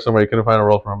Kel in there somewhere. He couldn't find a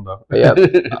role for him though. Yeah.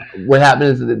 What happened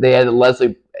is that they added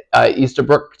Leslie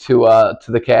Easterbrook to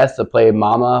the cast to play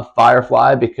Mama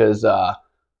Firefly because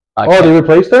they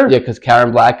replaced her? Yeah, because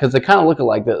Karen Black, because they kind of look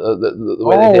alike the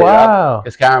way they did it up.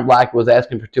 Because Karen Black was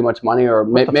asking for too much money, or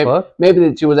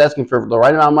maybe she was asking for the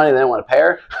right amount of money. They didn't want to pay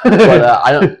her. But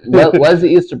I don't.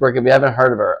 Leslie Easterbrook, if you haven't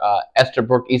heard of her,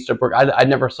 Easterbrook. I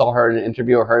never saw her in an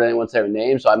interview or heard anyone say her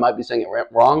name, so I might be saying it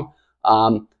wrong.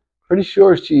 Pretty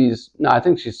sure I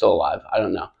think she's still alive. I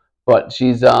don't know, but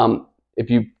she's if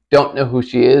you don't know who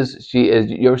she is.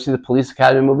 You ever see the Police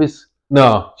Academy movies?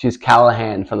 No. She's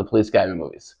Callahan from the Police Academy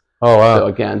movies. Oh,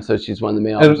 wow. So she's one of the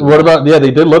main officers. And what about, they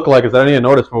did look like it. I didn't even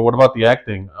notice, but what about the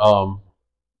acting?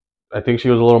 I think she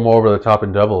was a little more over the top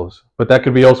in Devils. But that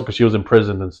could be also because she was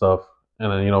imprisoned and stuff.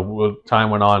 And then, time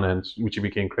went on and she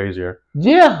became crazier.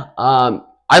 Yeah.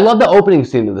 I love the opening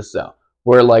scene of this, though.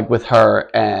 Where, like, with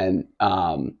her and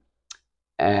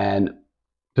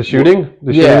the shooting?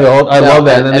 I love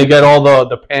that. And then they get all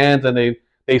the pans and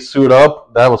they suit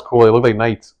up. That was cool. They look like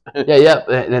knights. Yeah.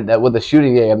 And that with the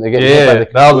shooting game, they get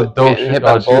hit by that was a dope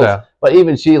shootout. But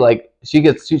even she's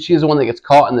the one that gets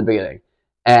caught in the beginning,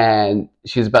 and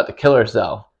she's about to kill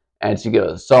herself, and she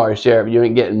goes, "Sorry, Sheriff, you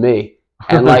ain't getting me."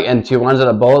 And and she runs out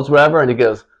of bullets, whatever, and he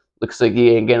goes, "Looks like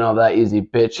you ain't getting all that easy,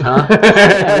 bitch, huh?"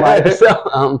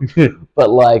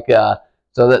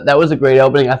 So that was a great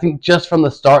opening. I think just from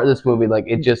the start of this movie, like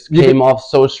it just came off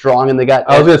so strong, and they got.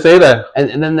 I was gonna say that.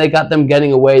 And then they got them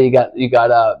getting away. You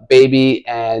got Baby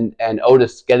and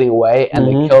Otis getting away, and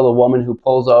they kill the woman who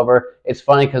pulls over. It's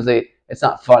funny because it's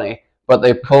not funny, but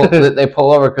they pull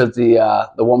over because the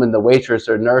woman, the waitress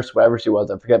or nurse, whatever she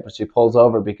was, I forget, but she pulls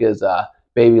over because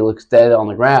Baby looks dead on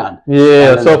the ground.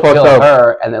 Yeah, so fucked up.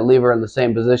 Her and then leave her in the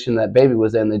same position that Baby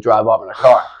was in. They drive off in a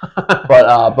car.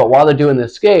 But while they're doing the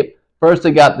escape. First,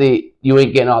 they got "You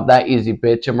ain't getting off that easy,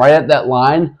 bitch," and right at that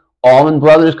line, Allman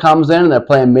Brothers comes in and they're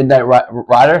playing Midnight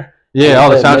Rider. Yeah,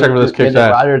 the soundtrack for this kicks ass.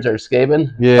 Midnight Riders are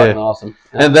escaping. Yeah, fucking awesome.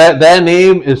 Yeah. And that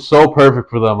name is so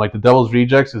perfect for them. Like the Devil's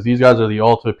Rejects, is these guys are the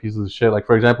ultimate pieces of shit. Like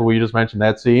for example, we just mentioned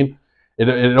that scene.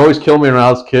 It always killed me when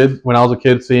I was a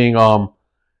kid seeing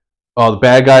the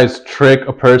bad guys trick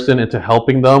a person into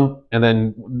helping them and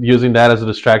then using that as a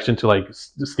distraction to like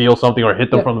steal something or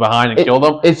hit them from behind and kill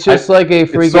them. It's just like a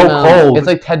freaking. It's so cold. It's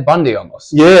like Ted Bundy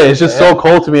almost. Yeah, it's just so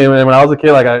cold to me. And when I was a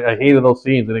kid, like I hated those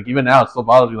scenes, and like, even now it still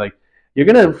bothers me. Like you're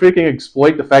gonna freaking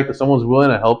exploit the fact that someone's willing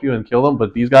to help you and kill them,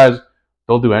 but these guys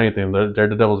don't do anything. They're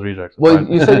the Devil's Rejects. Well,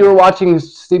 you said you were watching.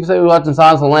 Steve said you were watching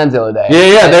Silence of the Lambs the other day.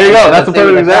 Yeah. There you go. That's a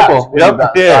perfect example.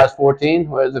 Yep. Size 14.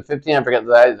 Or is it 15? I forget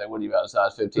the size. Like, what are you about?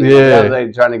 Size 15. Yeah.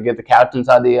 Like trying to get the couch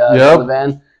inside the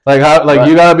van. Like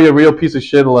you gotta be a real piece of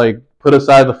shit to like put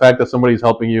aside the fact that somebody's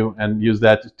helping you and use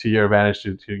that to your advantage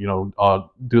to you know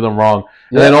do them wrong.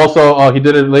 And then also he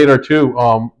did it later too.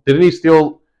 Didn't he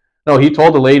steal? No, he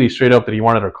told the lady straight up that he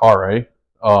wanted her car, right?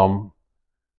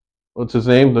 What's his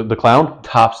name? The clown?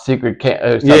 Top secret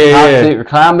secret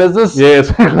clown business. Yeah,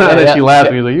 and she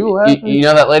laughed. He's like, "You laughing?" You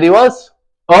know that lady was?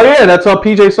 Oh yeah, that's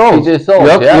PJ Souls. PJ Souls.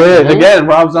 Yep. Yeah. Mm-hmm. Again,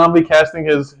 Rob Zombie casting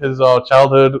his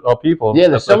childhood people. Yeah,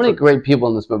 there's so many great people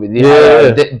in this movie.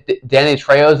 Danny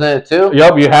Trejo's in it too.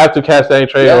 Yep, you have to cast Danny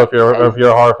Trejo if you're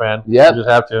a horror fan. Yep. You just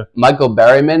have to. Michael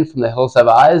Berryman from The Hills Have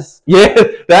Eyes. Yeah,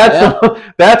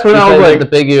 that's when I was like the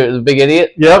big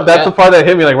idiot. Yep, that's the part that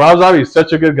hit me. Like Rob Zombie is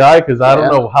such a good guy because I don't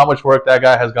know how much work that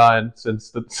guy has gotten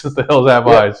since the Hills Have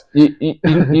Eyes.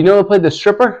 You know who played the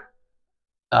stripper?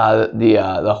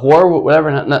 The whore, whatever,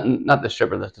 not the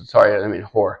stripper. Sorry, I mean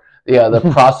whore. The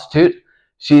prostitute.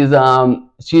 She's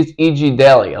E.G.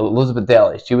 Daly, Elizabeth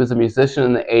Daly. She was a musician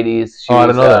in the 80s. I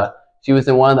didn't know that. She was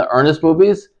in one of the Ernest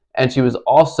movies, and she was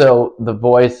also the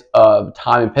voice of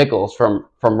Tommy Pickles from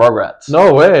Rugrats.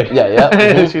 No way. Yeah.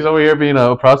 Mm-hmm. She's over here being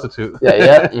a prostitute.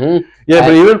 Yeah. Mm-hmm. Yeah,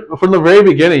 but even from the very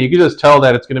beginning, you could just tell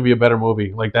that it's going to be a better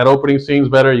movie. Like that opening scene's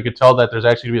better. You could tell that there's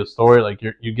actually going to be a story. Like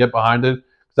you get behind it.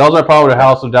 That was my problem with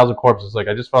House of a Thousand Corpses. Like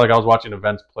I just felt like I was watching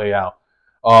events play out.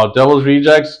 Devil's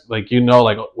Rejects, like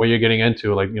like what you're getting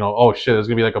into. Like oh shit, there's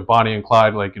gonna be like a Bonnie and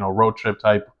Clyde like road trip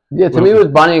type. Yeah, to me it was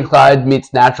Bonnie and Clyde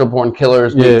meets Natural Born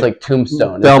Killers meets like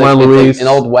Tombstone. Thelma and Louise, an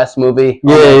Old West movie.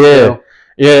 Yeah.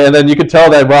 And then you could tell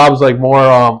that Rob's like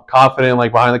more confident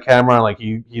like behind the camera and like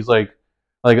he's like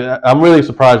I'm really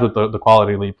surprised with the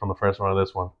quality leap from the first one to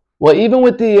this one. Well, even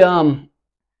with the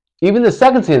even the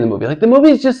second scene in the movie, like the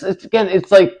movie is just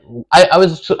it's like I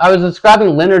was describing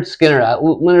Lynyrd Skynyrd.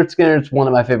 Lynyrd Skynyrd is one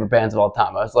of my favorite bands of all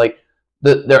time. I was like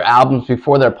their albums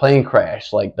before their plane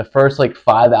crash, like the first like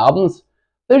 5 albums,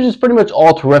 they're just pretty much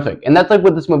all terrific. And that's like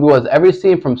what this movie was. Every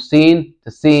scene from scene to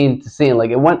scene to scene,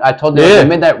 like it went. I told you the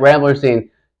Midnight Rambler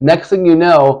scene. Next thing you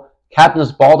know, Captain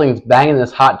Spaulding's banging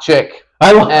this hot chick.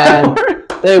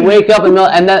 They wake up and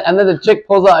then the chick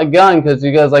pulls out a gun because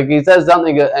he says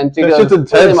something and she goes, "What do you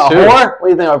think, a whore? What do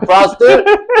you think, a prostitute?"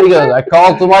 He goes, "I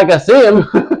called him like I see him."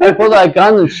 And pulls out a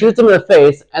gun and shoots him in the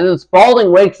face. And then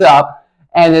Spaulding wakes up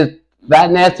and his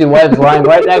fat nasty wife's lying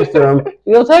right next to him.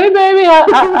 He goes, "Hey baby,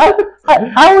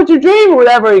 how would you dream?" or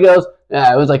whatever. He goes,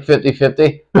 "Yeah, it was like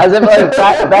 50-50. As if like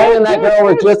banging that girl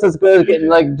was just as good as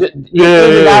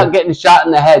getting shot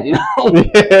in the head,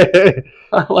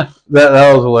 That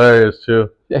was hilarious too.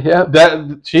 Yeah.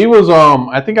 That she was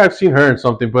I think I've seen her in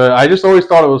something, but I just always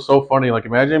thought it was so funny. Like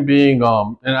imagine being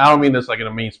and I don't mean this like in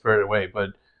a mean spirited way, but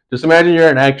just imagine you're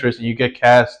an actress and you get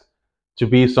cast to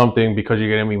be something because you're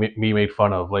getting me made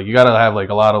fun of. Like you gotta have like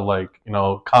a lot of like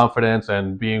confidence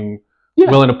and being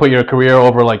willing to put your career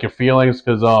over like your feelings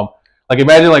because like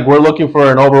imagine like we're looking for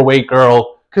an overweight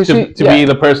girl to be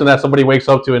the person that somebody wakes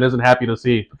up to and isn't happy to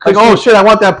see. Like, oh shit, I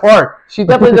want that part. She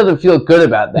definitely doesn't feel good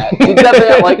about that. She's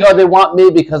definitely like, oh, they want me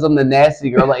because I'm the nasty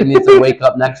girl that he needs to wake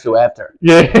up next to after.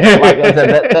 Yeah. Like I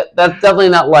said, that's definitely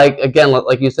not like, again,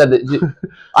 like you said,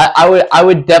 I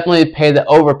would definitely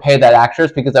overpay that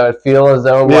actress because I would feel as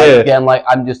though, again, like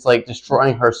I'm just like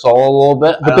destroying her soul a little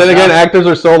bit. But then again, actors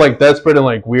are so like desperate and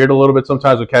like weird a little bit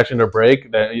sometimes with catching their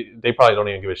break that they probably don't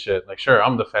even give a shit. Like, sure,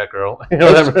 I'm the fat girl.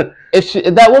 Whatever.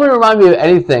 That wouldn't remind me of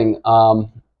anything.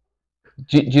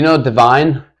 Do you know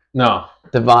Divine? No.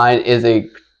 Divine is a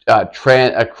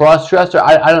cross-dresser.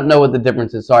 I don't know what the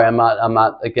difference is. Sorry, I'm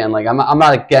not again like I'm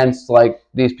not against like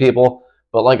these people,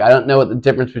 but like I don't know what the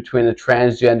difference between a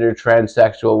transgender,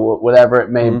 transsexual, whatever it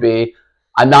may be.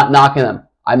 I'm not knocking them.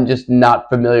 I'm just not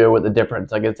familiar with the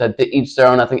difference. Like I said, to each their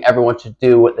own. I think everyone should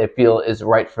do what they feel is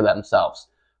right for themselves.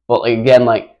 But like, again,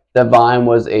 like Divine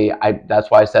was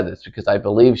that's why I said this, because I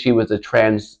believe she was a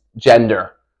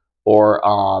transgender or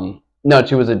no,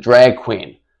 she was a drag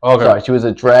queen. Okay. Sorry, she was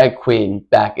a drag queen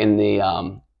back in the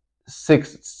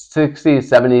 60s,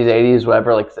 70s, 80s,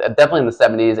 whatever, like definitely in the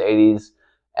 70s, 80s.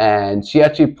 And she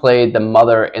actually played the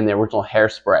mother in the original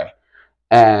Hairspray.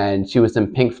 And she was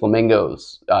in Pink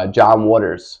Flamingos, John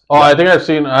Waters. Oh, I think I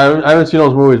haven't seen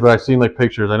those movies, but I've seen like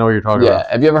pictures. I know what you're talking about.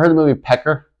 Yeah. Have you ever heard the movie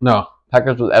Pecker? No.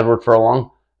 Pecker's with Edward Furlong.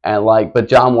 And but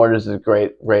John Waters is a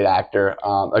great actor,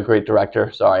 a great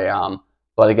director, sorry.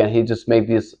 But again, he just made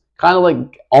these kind of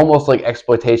like almost like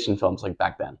exploitation films like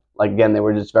back then. Like again, they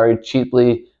were just very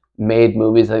cheaply made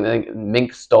movies. I think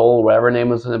Mink Stole, whatever her name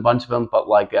was, in a bunch of them. But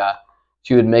like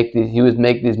he would make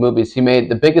these movies. He made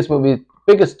the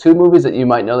biggest 2 movies that you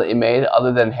might know that he made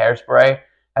other than Hairspray.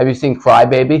 Have you seen Cry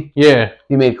Baby? Yeah.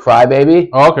 He made Cry Baby.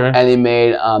 Oh, okay. And he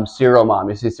made Serial Mom.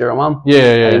 You see Serial Mom?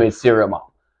 Yeah. And he made Serial Mom.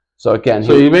 So again,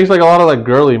 he makes like a lot of like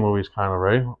girly movies, kind of,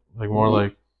 right? like more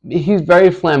like. He's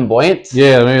very flamboyant.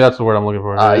 Yeah, maybe that's the word I'm looking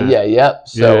for. Yep.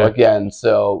 So Yeah. again,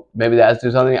 so maybe that has to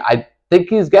do something. I think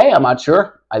he's gay. I'm not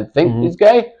sure. I think Mhm. he's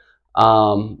gay.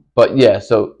 But yeah.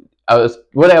 So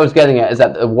what I was getting at is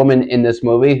that the woman in this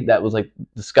movie that was like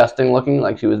disgusting looking,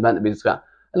 like she was meant to be disgusting.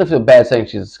 I don't feel bad saying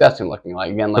she's disgusting looking. Like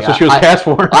again, like That's what she was cast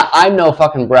for. I'm no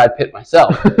fucking Brad Pitt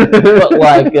myself, but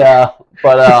like,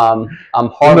 I'm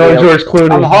hardly No George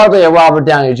Clooney. I'm hardly a Robert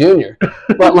Downey Jr.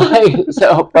 But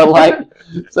so I'm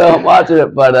watching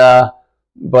it, but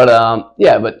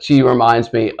she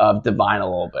reminds me of Divine a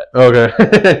little bit. Okay.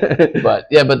 But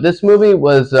this movie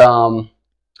was,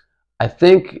 I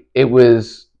think it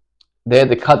was, they had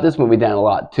to cut this movie down a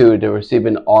lot too to receive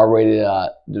an R-rated,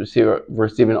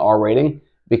 receive an R rating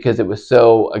because it was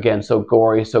so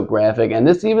gory, so graphic, and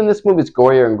this movie's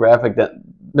gorier and graphic than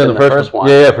the first one.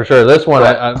 Yeah, for sure. This one,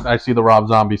 I see the Rob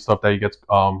Zombie stuff that he gets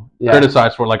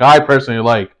criticized for. Like I personally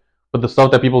like, but the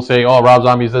stuff that people say, oh, Rob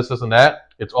Zombie's this, and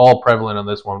that, it's all prevalent on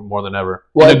this one more than ever,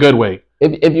 in a good way.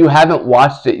 If you haven't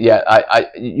watched it yet,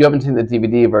 you haven't seen the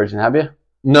DVD version, have you?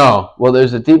 No. Well,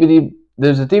 there's a DVD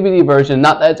version,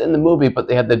 not that it's in the movie, but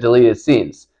they have the deleted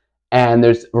scenes. And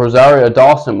there's Rosario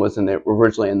Dawson was in there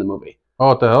originally in the movie. Oh,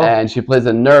 what the hell? And she plays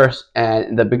a nurse,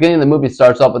 and the beginning of the movie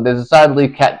starts off, but they decided to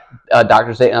leave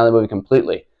Dr. Satan out of the movie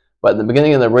completely. But in the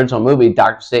beginning of the original movie,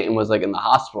 Dr. Satan was like in the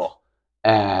hospital,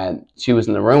 and she was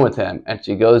in the room with him, and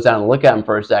she goes down to look at him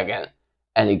for a second,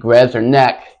 and he grabs her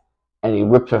neck, and he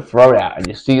rips her throat out, and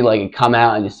you see like it come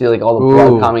out, and you see like all the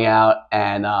blood coming out,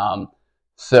 and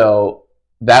so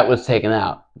that was taken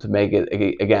out to make it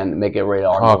rated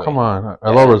R. Oh, come on!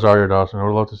 I love Rosario Dawson. I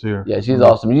would love to see her. Yeah, she's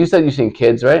awesome. You said you've seen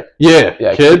Kids, right? Yeah,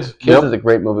 Kids. Kids is a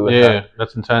great movie with her. Yeah,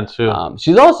 that's intense too.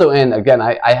 She's also in, again,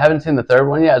 I haven't seen the third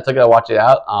one yet. I still gotta watch it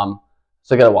out.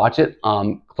 Still gotta watch it.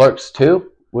 Clerks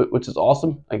 2, which is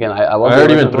awesome. Again, I love. I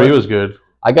heard even 3 was good.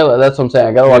 That's what I'm saying.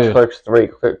 I gotta watch Clerks 3.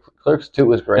 Clerks 2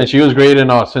 was great. And she was great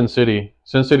in Sin City.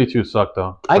 Sin City 2 sucked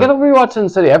though. I gotta rewatch Sin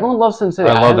City. Everyone loves Sin City.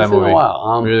 I love that movie. In a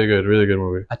while. Really good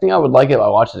movie. I think I would like it if I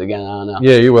watched it again. I don't know.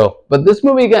 Yeah, you will. But this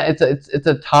movie again, it's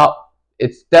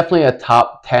definitely a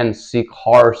top 10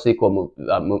 horror sequel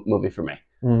movie for me.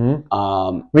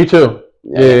 Mm-hmm. Me too.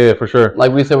 Yeah, for sure.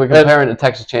 Like we said, we're comparing it to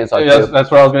Texas Chainsaw 2.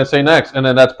 That's what I was gonna say next, and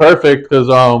then that's perfect because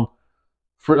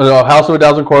for House of a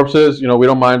Thousand Corpses, we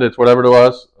don't mind it. It's whatever to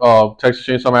us. Texas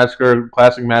Chainsaw Massacre,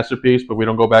 classic masterpiece, but we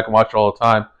don't go back and watch it all the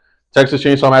time. Texas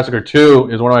Chainsaw Massacre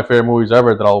 2 is one of my favorite movies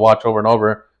ever that I'll watch over and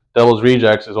over. Devil's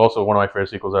Rejects is also one of my favorite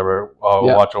sequels ever.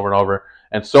 Watch over and over.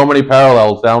 And so many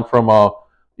parallels down from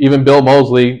even Bill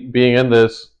Moseley being in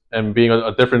this and being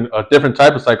a different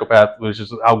type of psychopath, which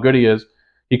is how good he is.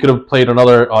 He could have played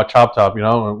another Chop Top,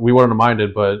 we wouldn't have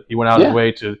minded, but he went out of his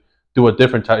way to do a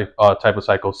different type of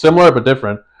psycho, similar but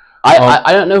different.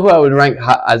 I don't know who I would rank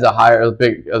as a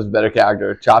better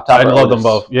character, Chop Top. I love them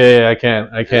both. Yeah, I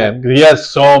can. He has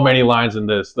so many lines in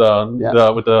this.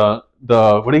 With the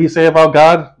what did he say about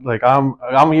God? Like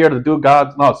I'm here to do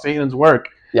Satan's work.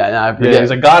 Yeah, no, I forget. Yeah, he's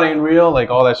like God ain't real.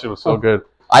 Like all that shit was so good.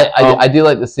 I do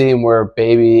like the scene where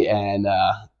Baby and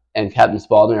Captain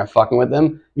Spaulding are fucking with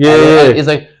him. Yeah. He's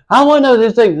like, I want to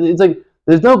know.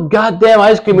 There's no goddamn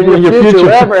ice cream in your future,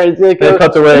 whatever. And it's like, it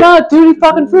cuts away. No, Tutti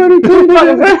fucking fruity, Tutti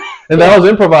fucking fruity. And that was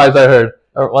improvised, I heard.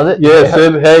 Or was it? Yeah,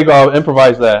 Sid Haig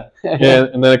improvised that. Yeah,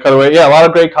 and then it cut away. Yeah, a lot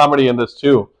of great comedy in this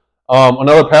too.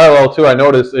 Another parallel too I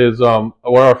noticed is one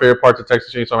of our favorite parts of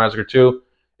Texas Chainsaw Massacre 2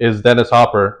 is Dennis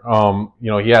Hopper.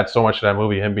 He had so much of that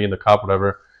movie, him being the cop,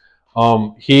 whatever.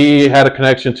 He had a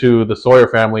connection to the Sawyer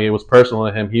family. It was personal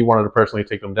to him. He wanted to personally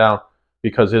take them down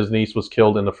because his niece was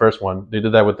killed in the first one. They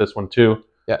did that with this one too.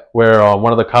 Yeah. Where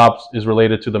one of the cops is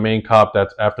related to the main cop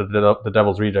that's after the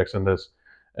Devil's Rejects in this.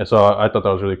 And so I thought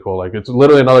that was really cool. Like, it's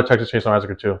literally another Texas Chainsaw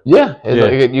Massacre 2. Yeah.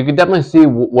 Like, you can definitely see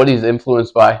what he's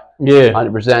influenced by. Yeah.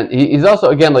 100%. He's also,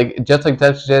 again, like, just like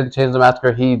Texas Chainsaw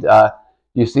Massacre,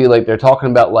 you see, like, they're talking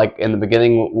about, like, in the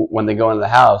beginning when they go into the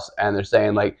house, and they're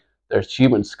saying, like, there's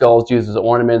human skulls used as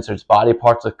ornaments. There's body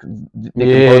parts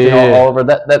decomposing all over.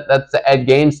 That's the Ed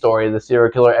Gein story, the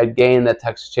serial killer Ed Gein, that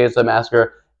Texas Chainsaw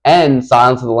Massacre and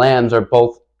Silence of the Lambs are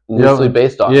both loosely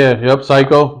based on. Yeah, yep,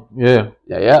 Psycho. Yeah.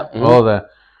 Mm-hmm. All of that.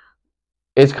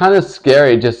 It's kind of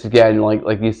scary, just again,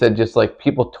 like you said, just like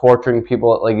people torturing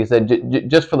people, like you said,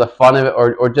 just for the fun of it,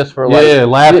 or just for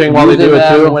laughing while they do it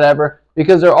too, or whatever.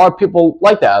 Because there are people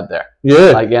like that out there.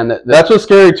 Yeah, again, that's what's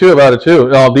scary too about it too.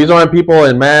 These aren't people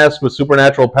in masks with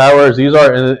supernatural powers. These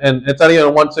are, and it's not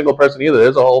even one single person either.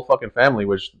 There's a whole fucking family,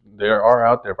 which there are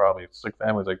out there probably 6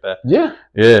 families like that. Yeah,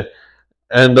 yeah.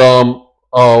 And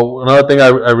another thing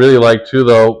I really liked too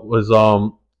though was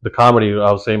the comedy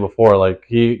I was saying before. Like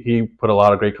he put a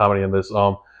lot of great comedy in this.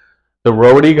 the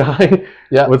roadie guy.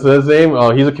 Yeah. What's his name?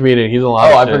 Oh, he's a comedian. He's in a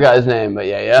lot Oh, of I shit. forgot his name, but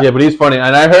yeah. Yeah, but he's funny,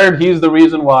 and I heard he's the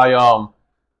reason why.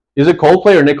 Is it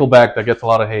Coldplay or Nickelback that gets a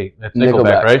lot of hate? It's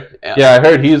Nickelback, right? Yeah, I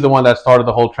heard he's the one that started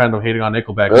the whole trend of hating on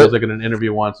Nickelback. He was like in an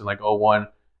interview once in like '01,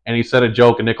 and he said a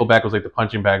joke, and Nickelback was like the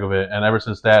punching bag of it. And ever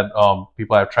since that,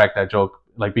 people have tracked that joke.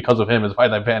 Like because of him is why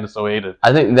that band is so hated.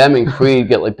 I think them and Creed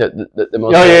get like the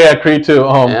most. Oh yeah, Creed too.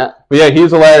 Yeah. But yeah,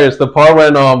 he's hilarious. The part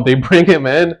when they bring him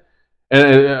in,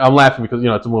 and I'm laughing because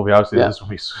it's a movie. Obviously, this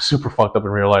movie is super fucked up in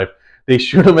real life. They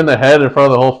shoot him in the head in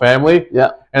front of the whole family.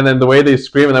 Yeah. And then the way they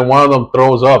scream, and then one of them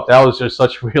throws up. That was just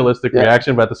such a realistic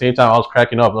reaction. But at the same time, I was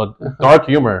cracking up. Dark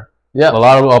humor. Yeah. A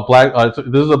lot of black.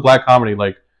 This is a black comedy.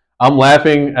 Like I'm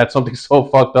laughing at something so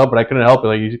fucked up, but I couldn't help it.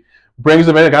 Like he brings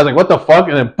him in, the guy's like, "What the fuck?"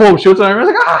 And then boom, shoots him. And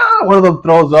like, ah! One of them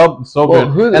throws up. It's so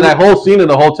good. And that whole scene in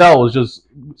the hotel was just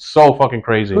so fucking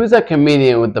crazy. Who's that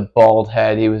comedian with the bald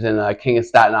head? He was in King of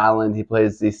Staten Island. He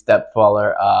plays the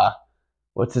stepfather.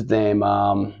 What's his name?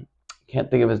 Can't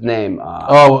think of his name.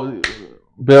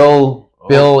 Bill.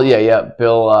 Bill. Yeah.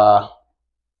 Bill.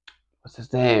 What's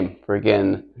his name?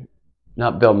 Friggin',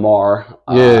 not Bill Maher.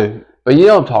 Yeah. But you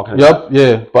know what I'm talking about.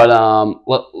 Yep. Yeah. But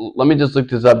let me just look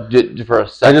this up for a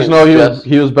second. I just know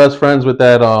he was best friends with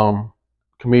that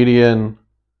comedian.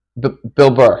 Bill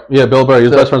Burr. Yeah, Bill Burr. He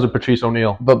was best friends with Patrice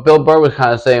O'Neal. But Bill Burr was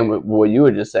kind of saying what you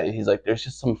were just saying. He's like, there's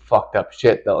just some fucked up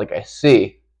shit that like I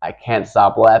see. I can't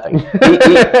stop laughing.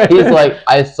 He's like,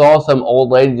 I saw some old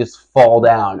lady just fall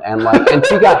down and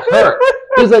she got hurt.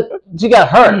 He's like, she got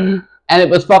hurt, and it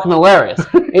was fucking hilarious.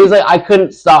 He's like, I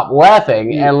couldn't stop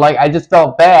laughing, and I just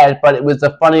felt bad, but it was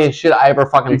the funniest shit I ever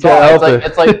fucking saw.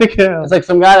 It's like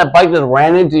some guy on a bike just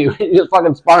ran into you, and you just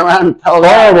fucking spun around and fell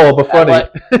down. Horrible, but funny.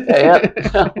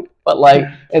 But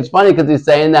it's funny because he's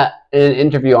saying that in an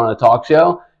interview on a talk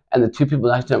show, and the two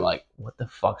people next to him are like, "What the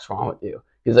fuck's wrong with you?"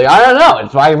 He's like, I don't know.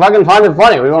 It's I fucking find it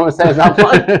funny. We don't want to say it's not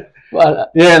funny.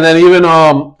 But yeah, and then even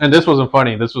and this wasn't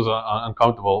funny. This was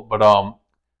uncomfortable, but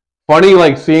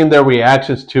funny seeing their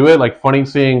reactions to it. Funny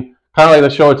seeing kind of like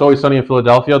the show It's Always Sunny in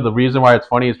Philadelphia. The reason why it's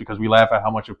funny is because we laugh at how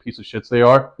much of a piece of shits they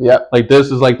are. Yeah. This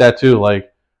is like that too.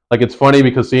 Like it's funny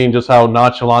because seeing just how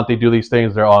nonchalant they do these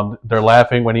things. They're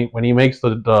laughing when he makes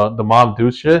the mom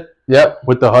do shit. Yep.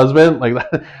 With the husband,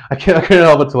 I couldn't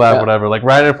help but to laugh. Whatever,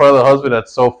 right in front of the husband,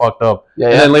 that's so fucked up.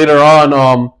 Yeah. And then later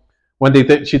on, when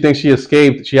she thinks she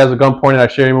escaped, she has a gun pointed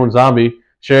at Sherry Moon Zombie.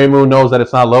 Sherry Moon knows that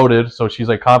it's not loaded, so she's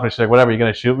confident. She's like, "Whatever, you're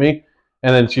gonna shoot me."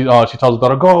 And then she tells her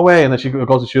daughter, "Go away." And then she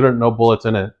goes to shoot her, no bullets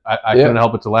in it. I couldn't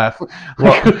help but to laugh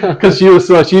because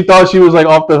she thought she was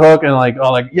off the hook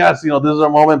and yes, this is our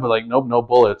moment, but nope, no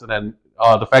bullets. And then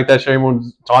the fact that Sherry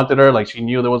Moon taunted her, she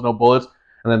knew there was no bullets.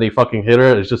 And then they fucking hit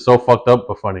her. It's just so fucked up,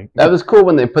 but funny. That was cool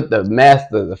when they put the mask,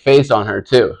 the face on her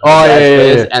too. Oh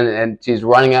yeah. And she's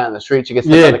running out in the street. She gets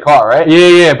hit by the car, right?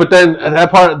 Yeah. But then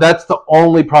that part, that's the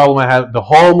only problem I have. The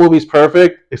whole movie's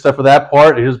perfect except for that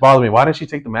part. It just bothered me. Why didn't she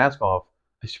take the mask off?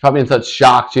 She's probably in such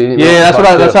shock. She didn't that's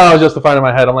how I was justifying in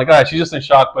my head. I'm like, all right, she's just in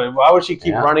shock. But why would she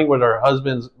keep running with her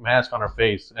husband's mask on her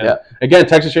face? And again,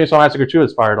 Texas Chainsaw Massacre 2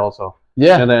 is fired also.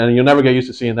 Yeah. And then you'll never get used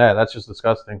to seeing that. That's just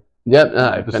disgusting. Yep,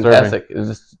 fantastic. It was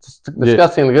just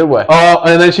disgusting in a good way.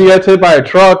 And then she gets hit by a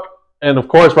truck, and of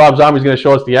course Rob Zombie's gonna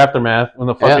show us the aftermath when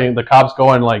the cops go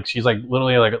and she's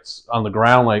literally on the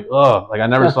ground ugh. I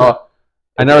never saw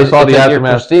the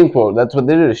aftermath. Christine quote. That's what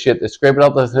they do to shit. They scrape it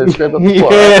up the floor.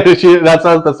 Yeah, that's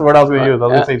the word I was gonna use. I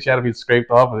was gonna say she had to be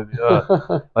scraped off.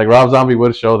 Rob Zombie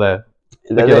would show that.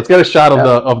 Let's get a shot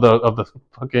of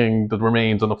the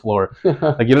remains on the floor. You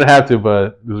didn't have to,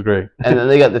 but it was great. And then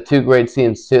they got the two great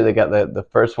scenes too. They got the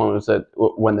first one was that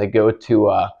when they go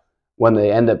to when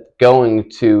they end up going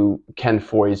to Ken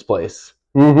Foree's place.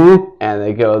 Mm-hmm. And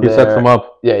they go there. He sets them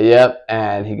up. Yeah, yep.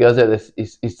 And he goes there.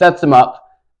 He sets them up,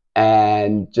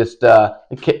 and just Ken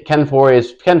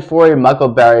Foree,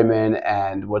 Michael Berryman,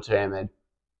 and what's her name,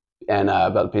 and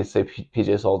about to say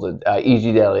PJ Souls,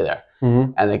 E.G. Daily there.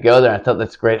 Mm-hmm. And they go there, and I thought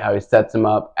that's great how he sets him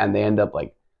up, and they end up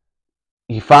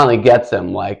he finally gets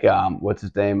him, what's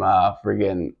his name,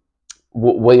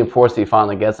 William Forsythe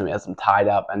finally gets him. He has him tied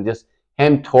up, and just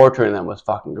him torturing them was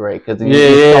fucking great because he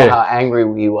saw how angry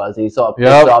he was. He saw pissed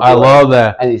off. I love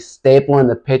that. And he's stapling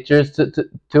the pictures to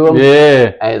him.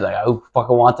 Yeah. And he's like, who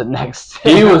fucking wants it next?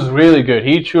 He was really good.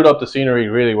 He chewed up the scenery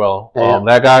really well. Yeah.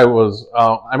 That guy was,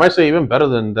 I might say, even better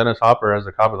than Dennis Hopper as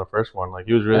the cop in the first one.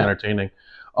 He was really entertaining.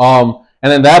 And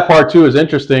then that part too is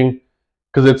interesting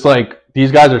because it's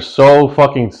these guys are so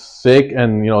fucking sick,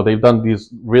 and they've done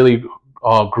these really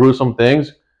gruesome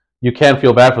things. You can't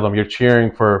feel bad for them. You're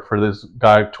cheering for this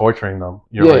guy torturing them.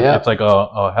 It's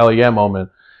a hell yeah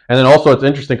moment. And then also it's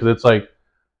interesting because it's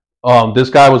this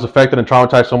guy was affected and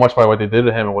traumatized so much by what they did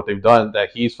to him and what they've done that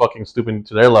he's fucking stooping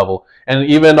to their level. And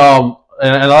even and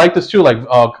I like this too,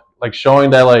 like showing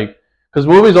that like because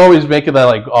movies always make it that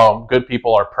like good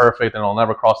people are perfect and they'll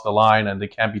never cross the line and they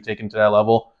can't be taken to that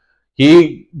level.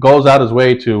 He goes out his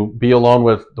way to be alone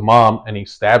with the mom and he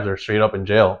stabs her straight up in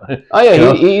jail. Oh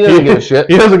yeah, he doesn't give a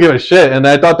shit. He doesn't give a shit, and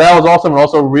I thought that was awesome and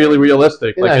also really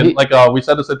realistic. Yeah, We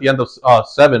said this at the end of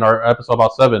Seven, our episode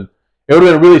about Seven. It would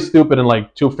have been really stupid and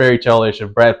like too fairy tale-ish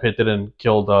if Brad Pitt didn't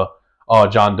kill the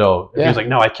John Doe. If he was like,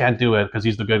 no, I can't do it because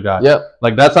he's the good guy. Yep.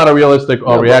 Like that's not a realistic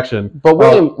reaction. But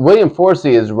William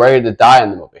Forsythe is ready to die in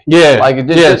the movie. Yeah. Like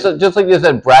just like you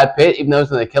said, Brad Pitt, even though he's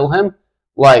going to kill him,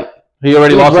 like he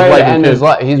already lost his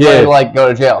life. He's ready to like go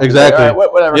to jail. Exactly. Like,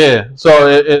 right, whatever. Yeah.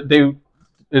 So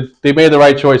they made the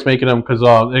right choice making him because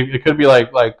it could be like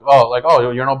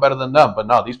you're no better than them, but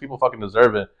no, these people fucking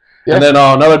deserve it. Yeah. And then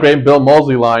another great Bill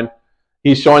Moseley line.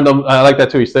 He's showing them. I like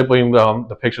that too. He's stapling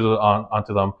the pictures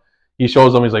onto them. He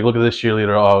shows them. He's like, look at this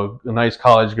cheerleader, a nice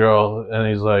college girl, and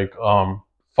he's like,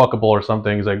 fuckable or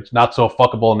something. He's like, not so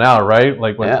fuckable now, right?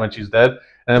 Like when she's dead.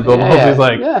 And then Bill Moseley's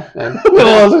like, Bill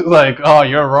Moseley's like, oh,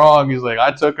 you're wrong. He's like,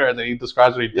 I took her, and then he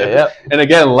describes what he did. Yeah. And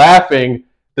again, laughing,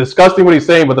 disgusting what he's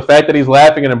saying, but the fact that he's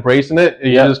laughing and embracing it,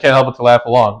 you just can't help but to laugh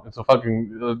along. It's a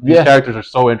fucking these characters are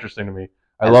so interesting to me.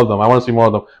 I love them. I want to see more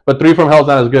of them. But Three from Hell's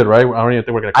not as good, right? I don't even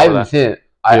think we're gonna cover that. I haven't seen it.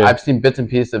 I've seen bits and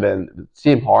pieces of it. And it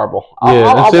seemed horrible.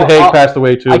 Yeah, and Sid Haig passed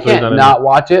away too. I can't not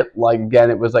watch it. Like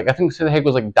again, it was like I think Sid Haig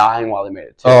was like dying while they made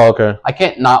it too. Oh, okay. I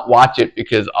can't not watch it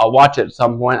because I'll watch it at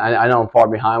some point. I know I'm far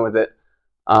behind with it.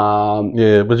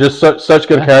 Yeah, but just such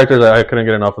good characters that I couldn't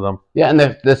get enough of them. Yeah, and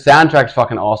the soundtrack's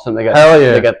fucking awesome. They got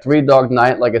They got Three Dog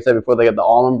Night, like I said before. They got the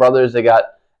Allman Brothers. They got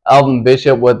Elvin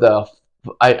Bishop with the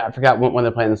I forgot when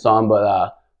they're playing the song,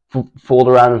 but Fooled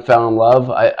Around and Fell in Love.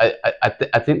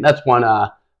 I think that's when I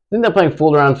think they're playing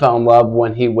Fooled Around and Fell in Love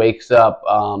when he wakes up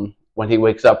from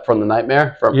the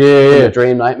nightmare from the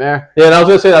dream nightmare. Yeah, and I was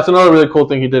gonna say that's another really cool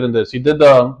thing he did in this. He did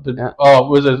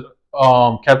was it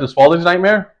Captain Spaulding's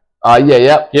Nightmare?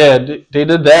 Yeah, they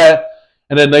did that,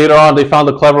 and then later on they found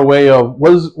a clever way of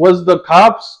was the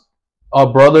cop's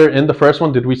brother in the first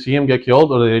one? Did we see him get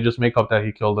killed, or did they just make up that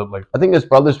he killed him? Like, I think his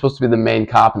brother's supposed to be the main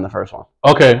cop in the first one.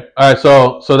 Okay, all right,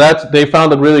 so they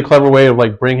found a really clever way of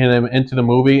like bringing him into the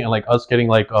movie and like us getting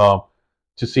like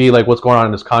to see like what's going on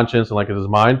in his conscience and like in his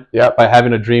mind. Yeah, by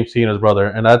having a dream seeing his brother,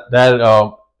 and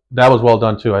that was well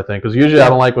done too. I think because usually I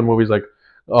don't like when movies like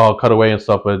cut away and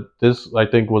stuff, but this I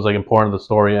think was like important to the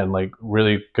story and like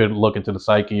really good look into the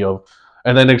psyche of,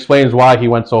 and then it explains why he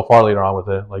went so far later on with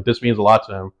it. Like this means a lot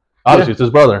to him. Obviously, it's his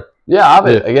brother. Yeah,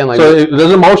 again, like so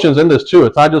there's emotions in this too.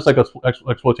 It's not just like a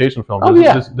exploitation film. Oh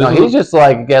he's just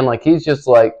like again, like he's just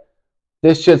like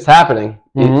this shit's happening.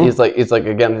 Mm-hmm. He's like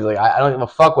I don't give a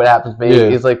fuck what happens to me. Yeah.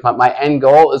 He's like my end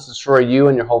goal is to destroy you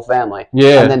and your whole family.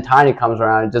 Yeah, and then Tiny comes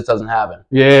around and it just doesn't happen.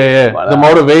 Yeah. But, the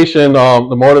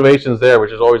motivation's there,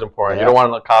 which is always important. You don't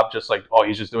want a cop just like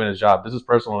he's just doing his job. This is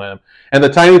personal to him. And the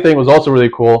Tiny thing was also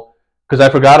really cool. Because I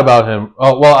forgot about him.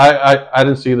 Oh well, I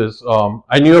didn't see this.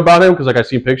 I knew about him because like I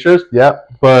seen pictures. Yeah.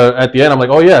 But at the end, I'm like,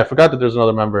 oh yeah, I forgot that there's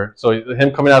another member. So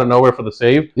him coming out of nowhere for the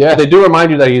save. Yeah. They do remind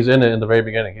you that he's in it in the very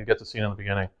beginning. He gets a scene in the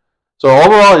beginning. So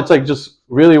overall, it's like just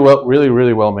really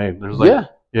well made. There's like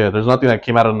there's nothing that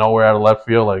came out of nowhere, out of left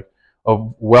field. Like a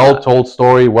well told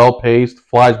story, well paced,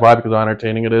 flies by because of how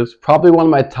entertaining it is. Probably one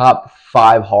of my top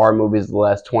 5 horror movies of the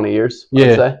last 20 years.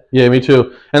 I'd say. Yeah, me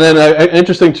too. And then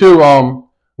interesting too.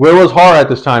 Where was horror at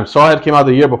this time? Saw had came out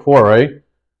the year before, right?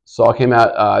 Saw came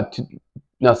out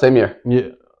same year. Yeah.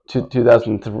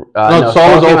 2003.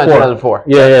 Saw was 2004.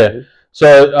 Yeah.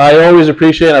 So I always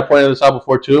appreciate, and I pointed this out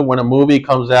before too, when a movie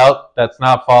comes out that's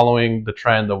not following the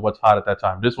trend of what's hot at that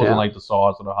time. This wasn't like the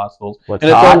Saws or the Hostels. What's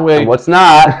hot and what's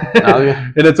not.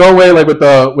 In its own way, like with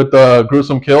the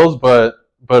gruesome kills, but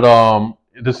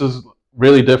this is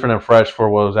really different and fresh for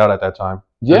what was out at that time.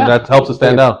 Yeah. And that helps it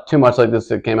stand out. Too much like this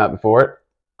that came out before it.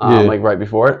 Like right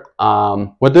before it.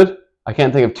 What did? I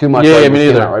can't think of too much. Yeah, me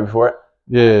neither. Right before it.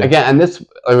 Yeah. Again, and this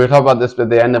we were talking about this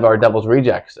at the end of our Devil's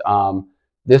Rejects.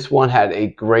 This one had a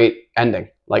great ending.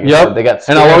 Like they got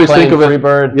and I always think of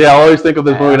Freebird. Yeah, I always think of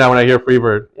this movie now when I hear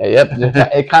Freebird. Yeah,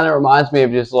 it kind of reminds me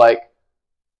of just like,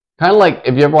 kind of like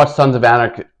if you ever watch Sons of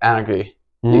Anarchy.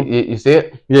 Mm-hmm. You see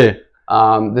it? Yeah.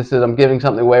 I'm giving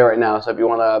something away right now, so if you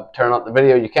want to turn off the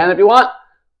video, you can if you want.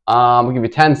 We'll give you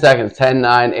 10 seconds. 10,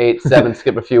 9, 8, 7,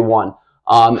 skip a few, 1.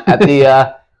 At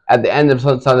the end of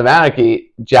Sons of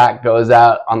Anarchy, Jack goes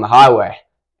out on the highway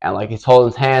and like he's holding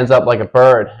his hands up like a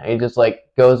bird, and he just like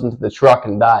goes into the truck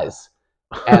and dies.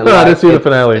 And I didn't see the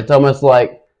finale. It's almost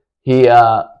like he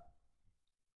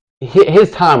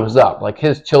his time was up. Like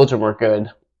his children were good.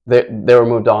 They were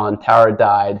moved on. Tara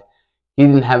died. He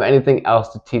didn't have anything else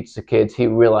to teach the kids. He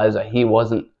realized that he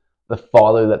wasn't the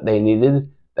father that they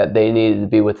needed. That they needed to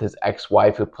be with his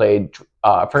ex-wife who played,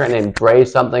 I forgot her name, Dre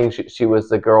something. She was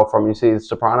the girl from, you see, The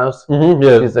Sopranos? Mm-hmm,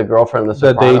 yeah. She's the girlfriend of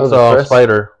The That Sopranos. dates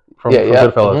Spider from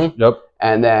Goodfellas. Mm-hmm. Yep.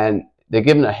 And then they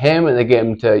give him to him, and they give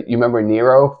him to, you remember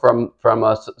Nero from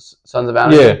Sons of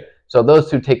Anarchy? Yeah. So those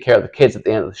two take care of the kids at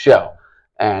the end of the show.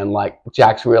 And like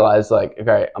Jax realized, like,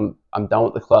 okay, I'm done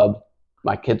with the club.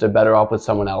 My kids are better off with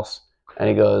someone else. And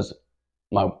he goes,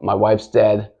 my wife's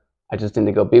dead. I just need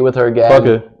to go be with her again. Fuck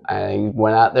it. And he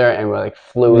went out there and like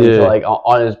flew into like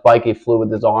on his bike. He flew with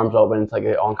his arms open into like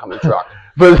an oncoming truck.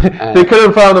 But they could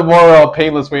have found a more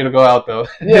painless way to go out though.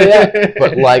 Yeah.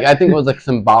 But like I think it was like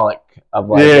symbolic of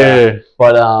like. Yeah.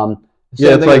 But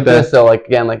yeah, it's like that. So like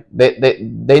again, like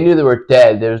they knew they were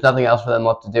dead. There was nothing else for them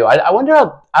left to do. I wonder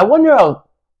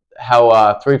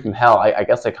how Three from Hell. I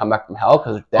guess they come back from hell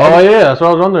because they're dead. Oh yeah, that's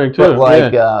what I was wondering too. But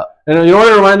like, and you know what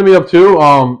it reminded me of too?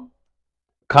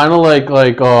 Kind of like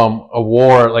a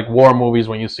war movies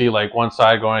when you see like one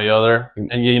side going to the other,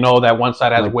 and you know that one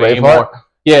side has like way Braveheart? more.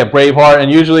 Yeah, Braveheart, and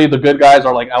usually the good guys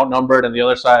are like outnumbered, and the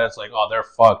other side it's like, oh, they're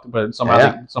fucked, but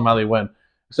somehow they win.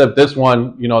 Except this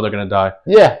one, you know they're gonna die.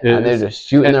 Yeah, and they're just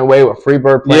shooting their way with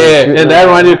Freebird playing. Yeah, and that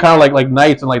reminded me kind of like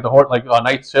Knights and like the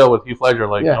Knight's Tale with Heath Ledger,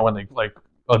 like you know when they like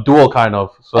a duel kind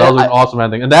of. So that was an awesome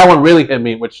ending, and that one really hit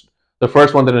me, which the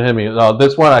first one didn't hit me.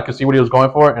 This one I could see what he was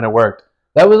going for, and it worked.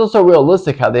 That was also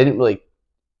realistic how they didn't really.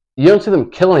 You don't see them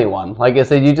kill anyone. Like I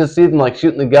said, you just see them like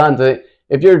shooting the guns.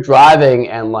 If you're driving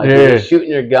and like you're shooting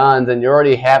your guns and you're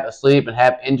already half asleep and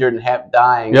half injured and half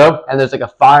dying, and there's like a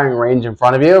firing range in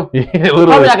front of you, you're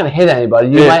probably not going to hit anybody.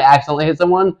 You might accidentally hit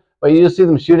someone, but you just see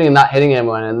them shooting and not hitting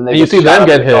anyone, and then they you see them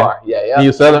get hit. Yeah.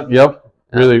 You said it. Yep.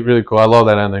 Really, really cool. I love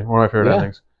that ending. One of my favorite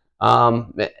endings.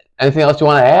 Anything else you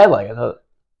want to add? Like,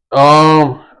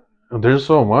 there's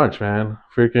so much, man.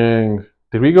 Freaking.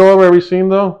 Did we go over every scene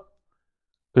though?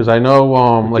 Because I know,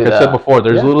 like I said before,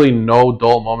 there's literally no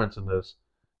dull moments in this.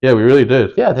 Yeah, we really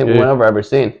did. Yeah, I think we went over every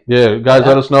scene. Yeah, guys,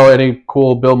 let us know any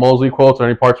cool Bill Moseley quotes or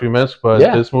any parts we missed. But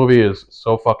this movie is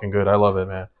so fucking good. I love it,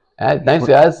 man. Thanks,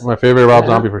 guys. My favorite Rob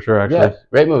Zombie for sure, actually. Yeah,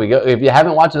 great movie. If you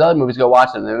haven't watched the other movies, go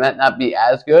watch them. They might not be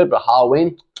as good, but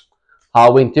Halloween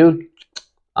 2, 3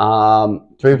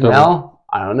 from Hell,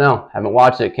 I don't know. Haven't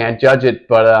watched it. Can't judge it,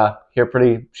 but hear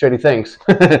pretty shitty things.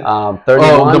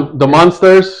 31. The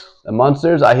Monsters. The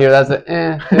Monsters, I hear that's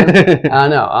I don't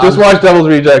know. Just watch Devil's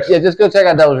Rejects. Yeah, just go check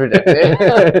out Devil's Rejects.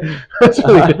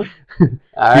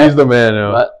 He's the man,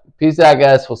 yo. But peace out,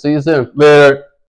 guys. We'll see you soon. Later.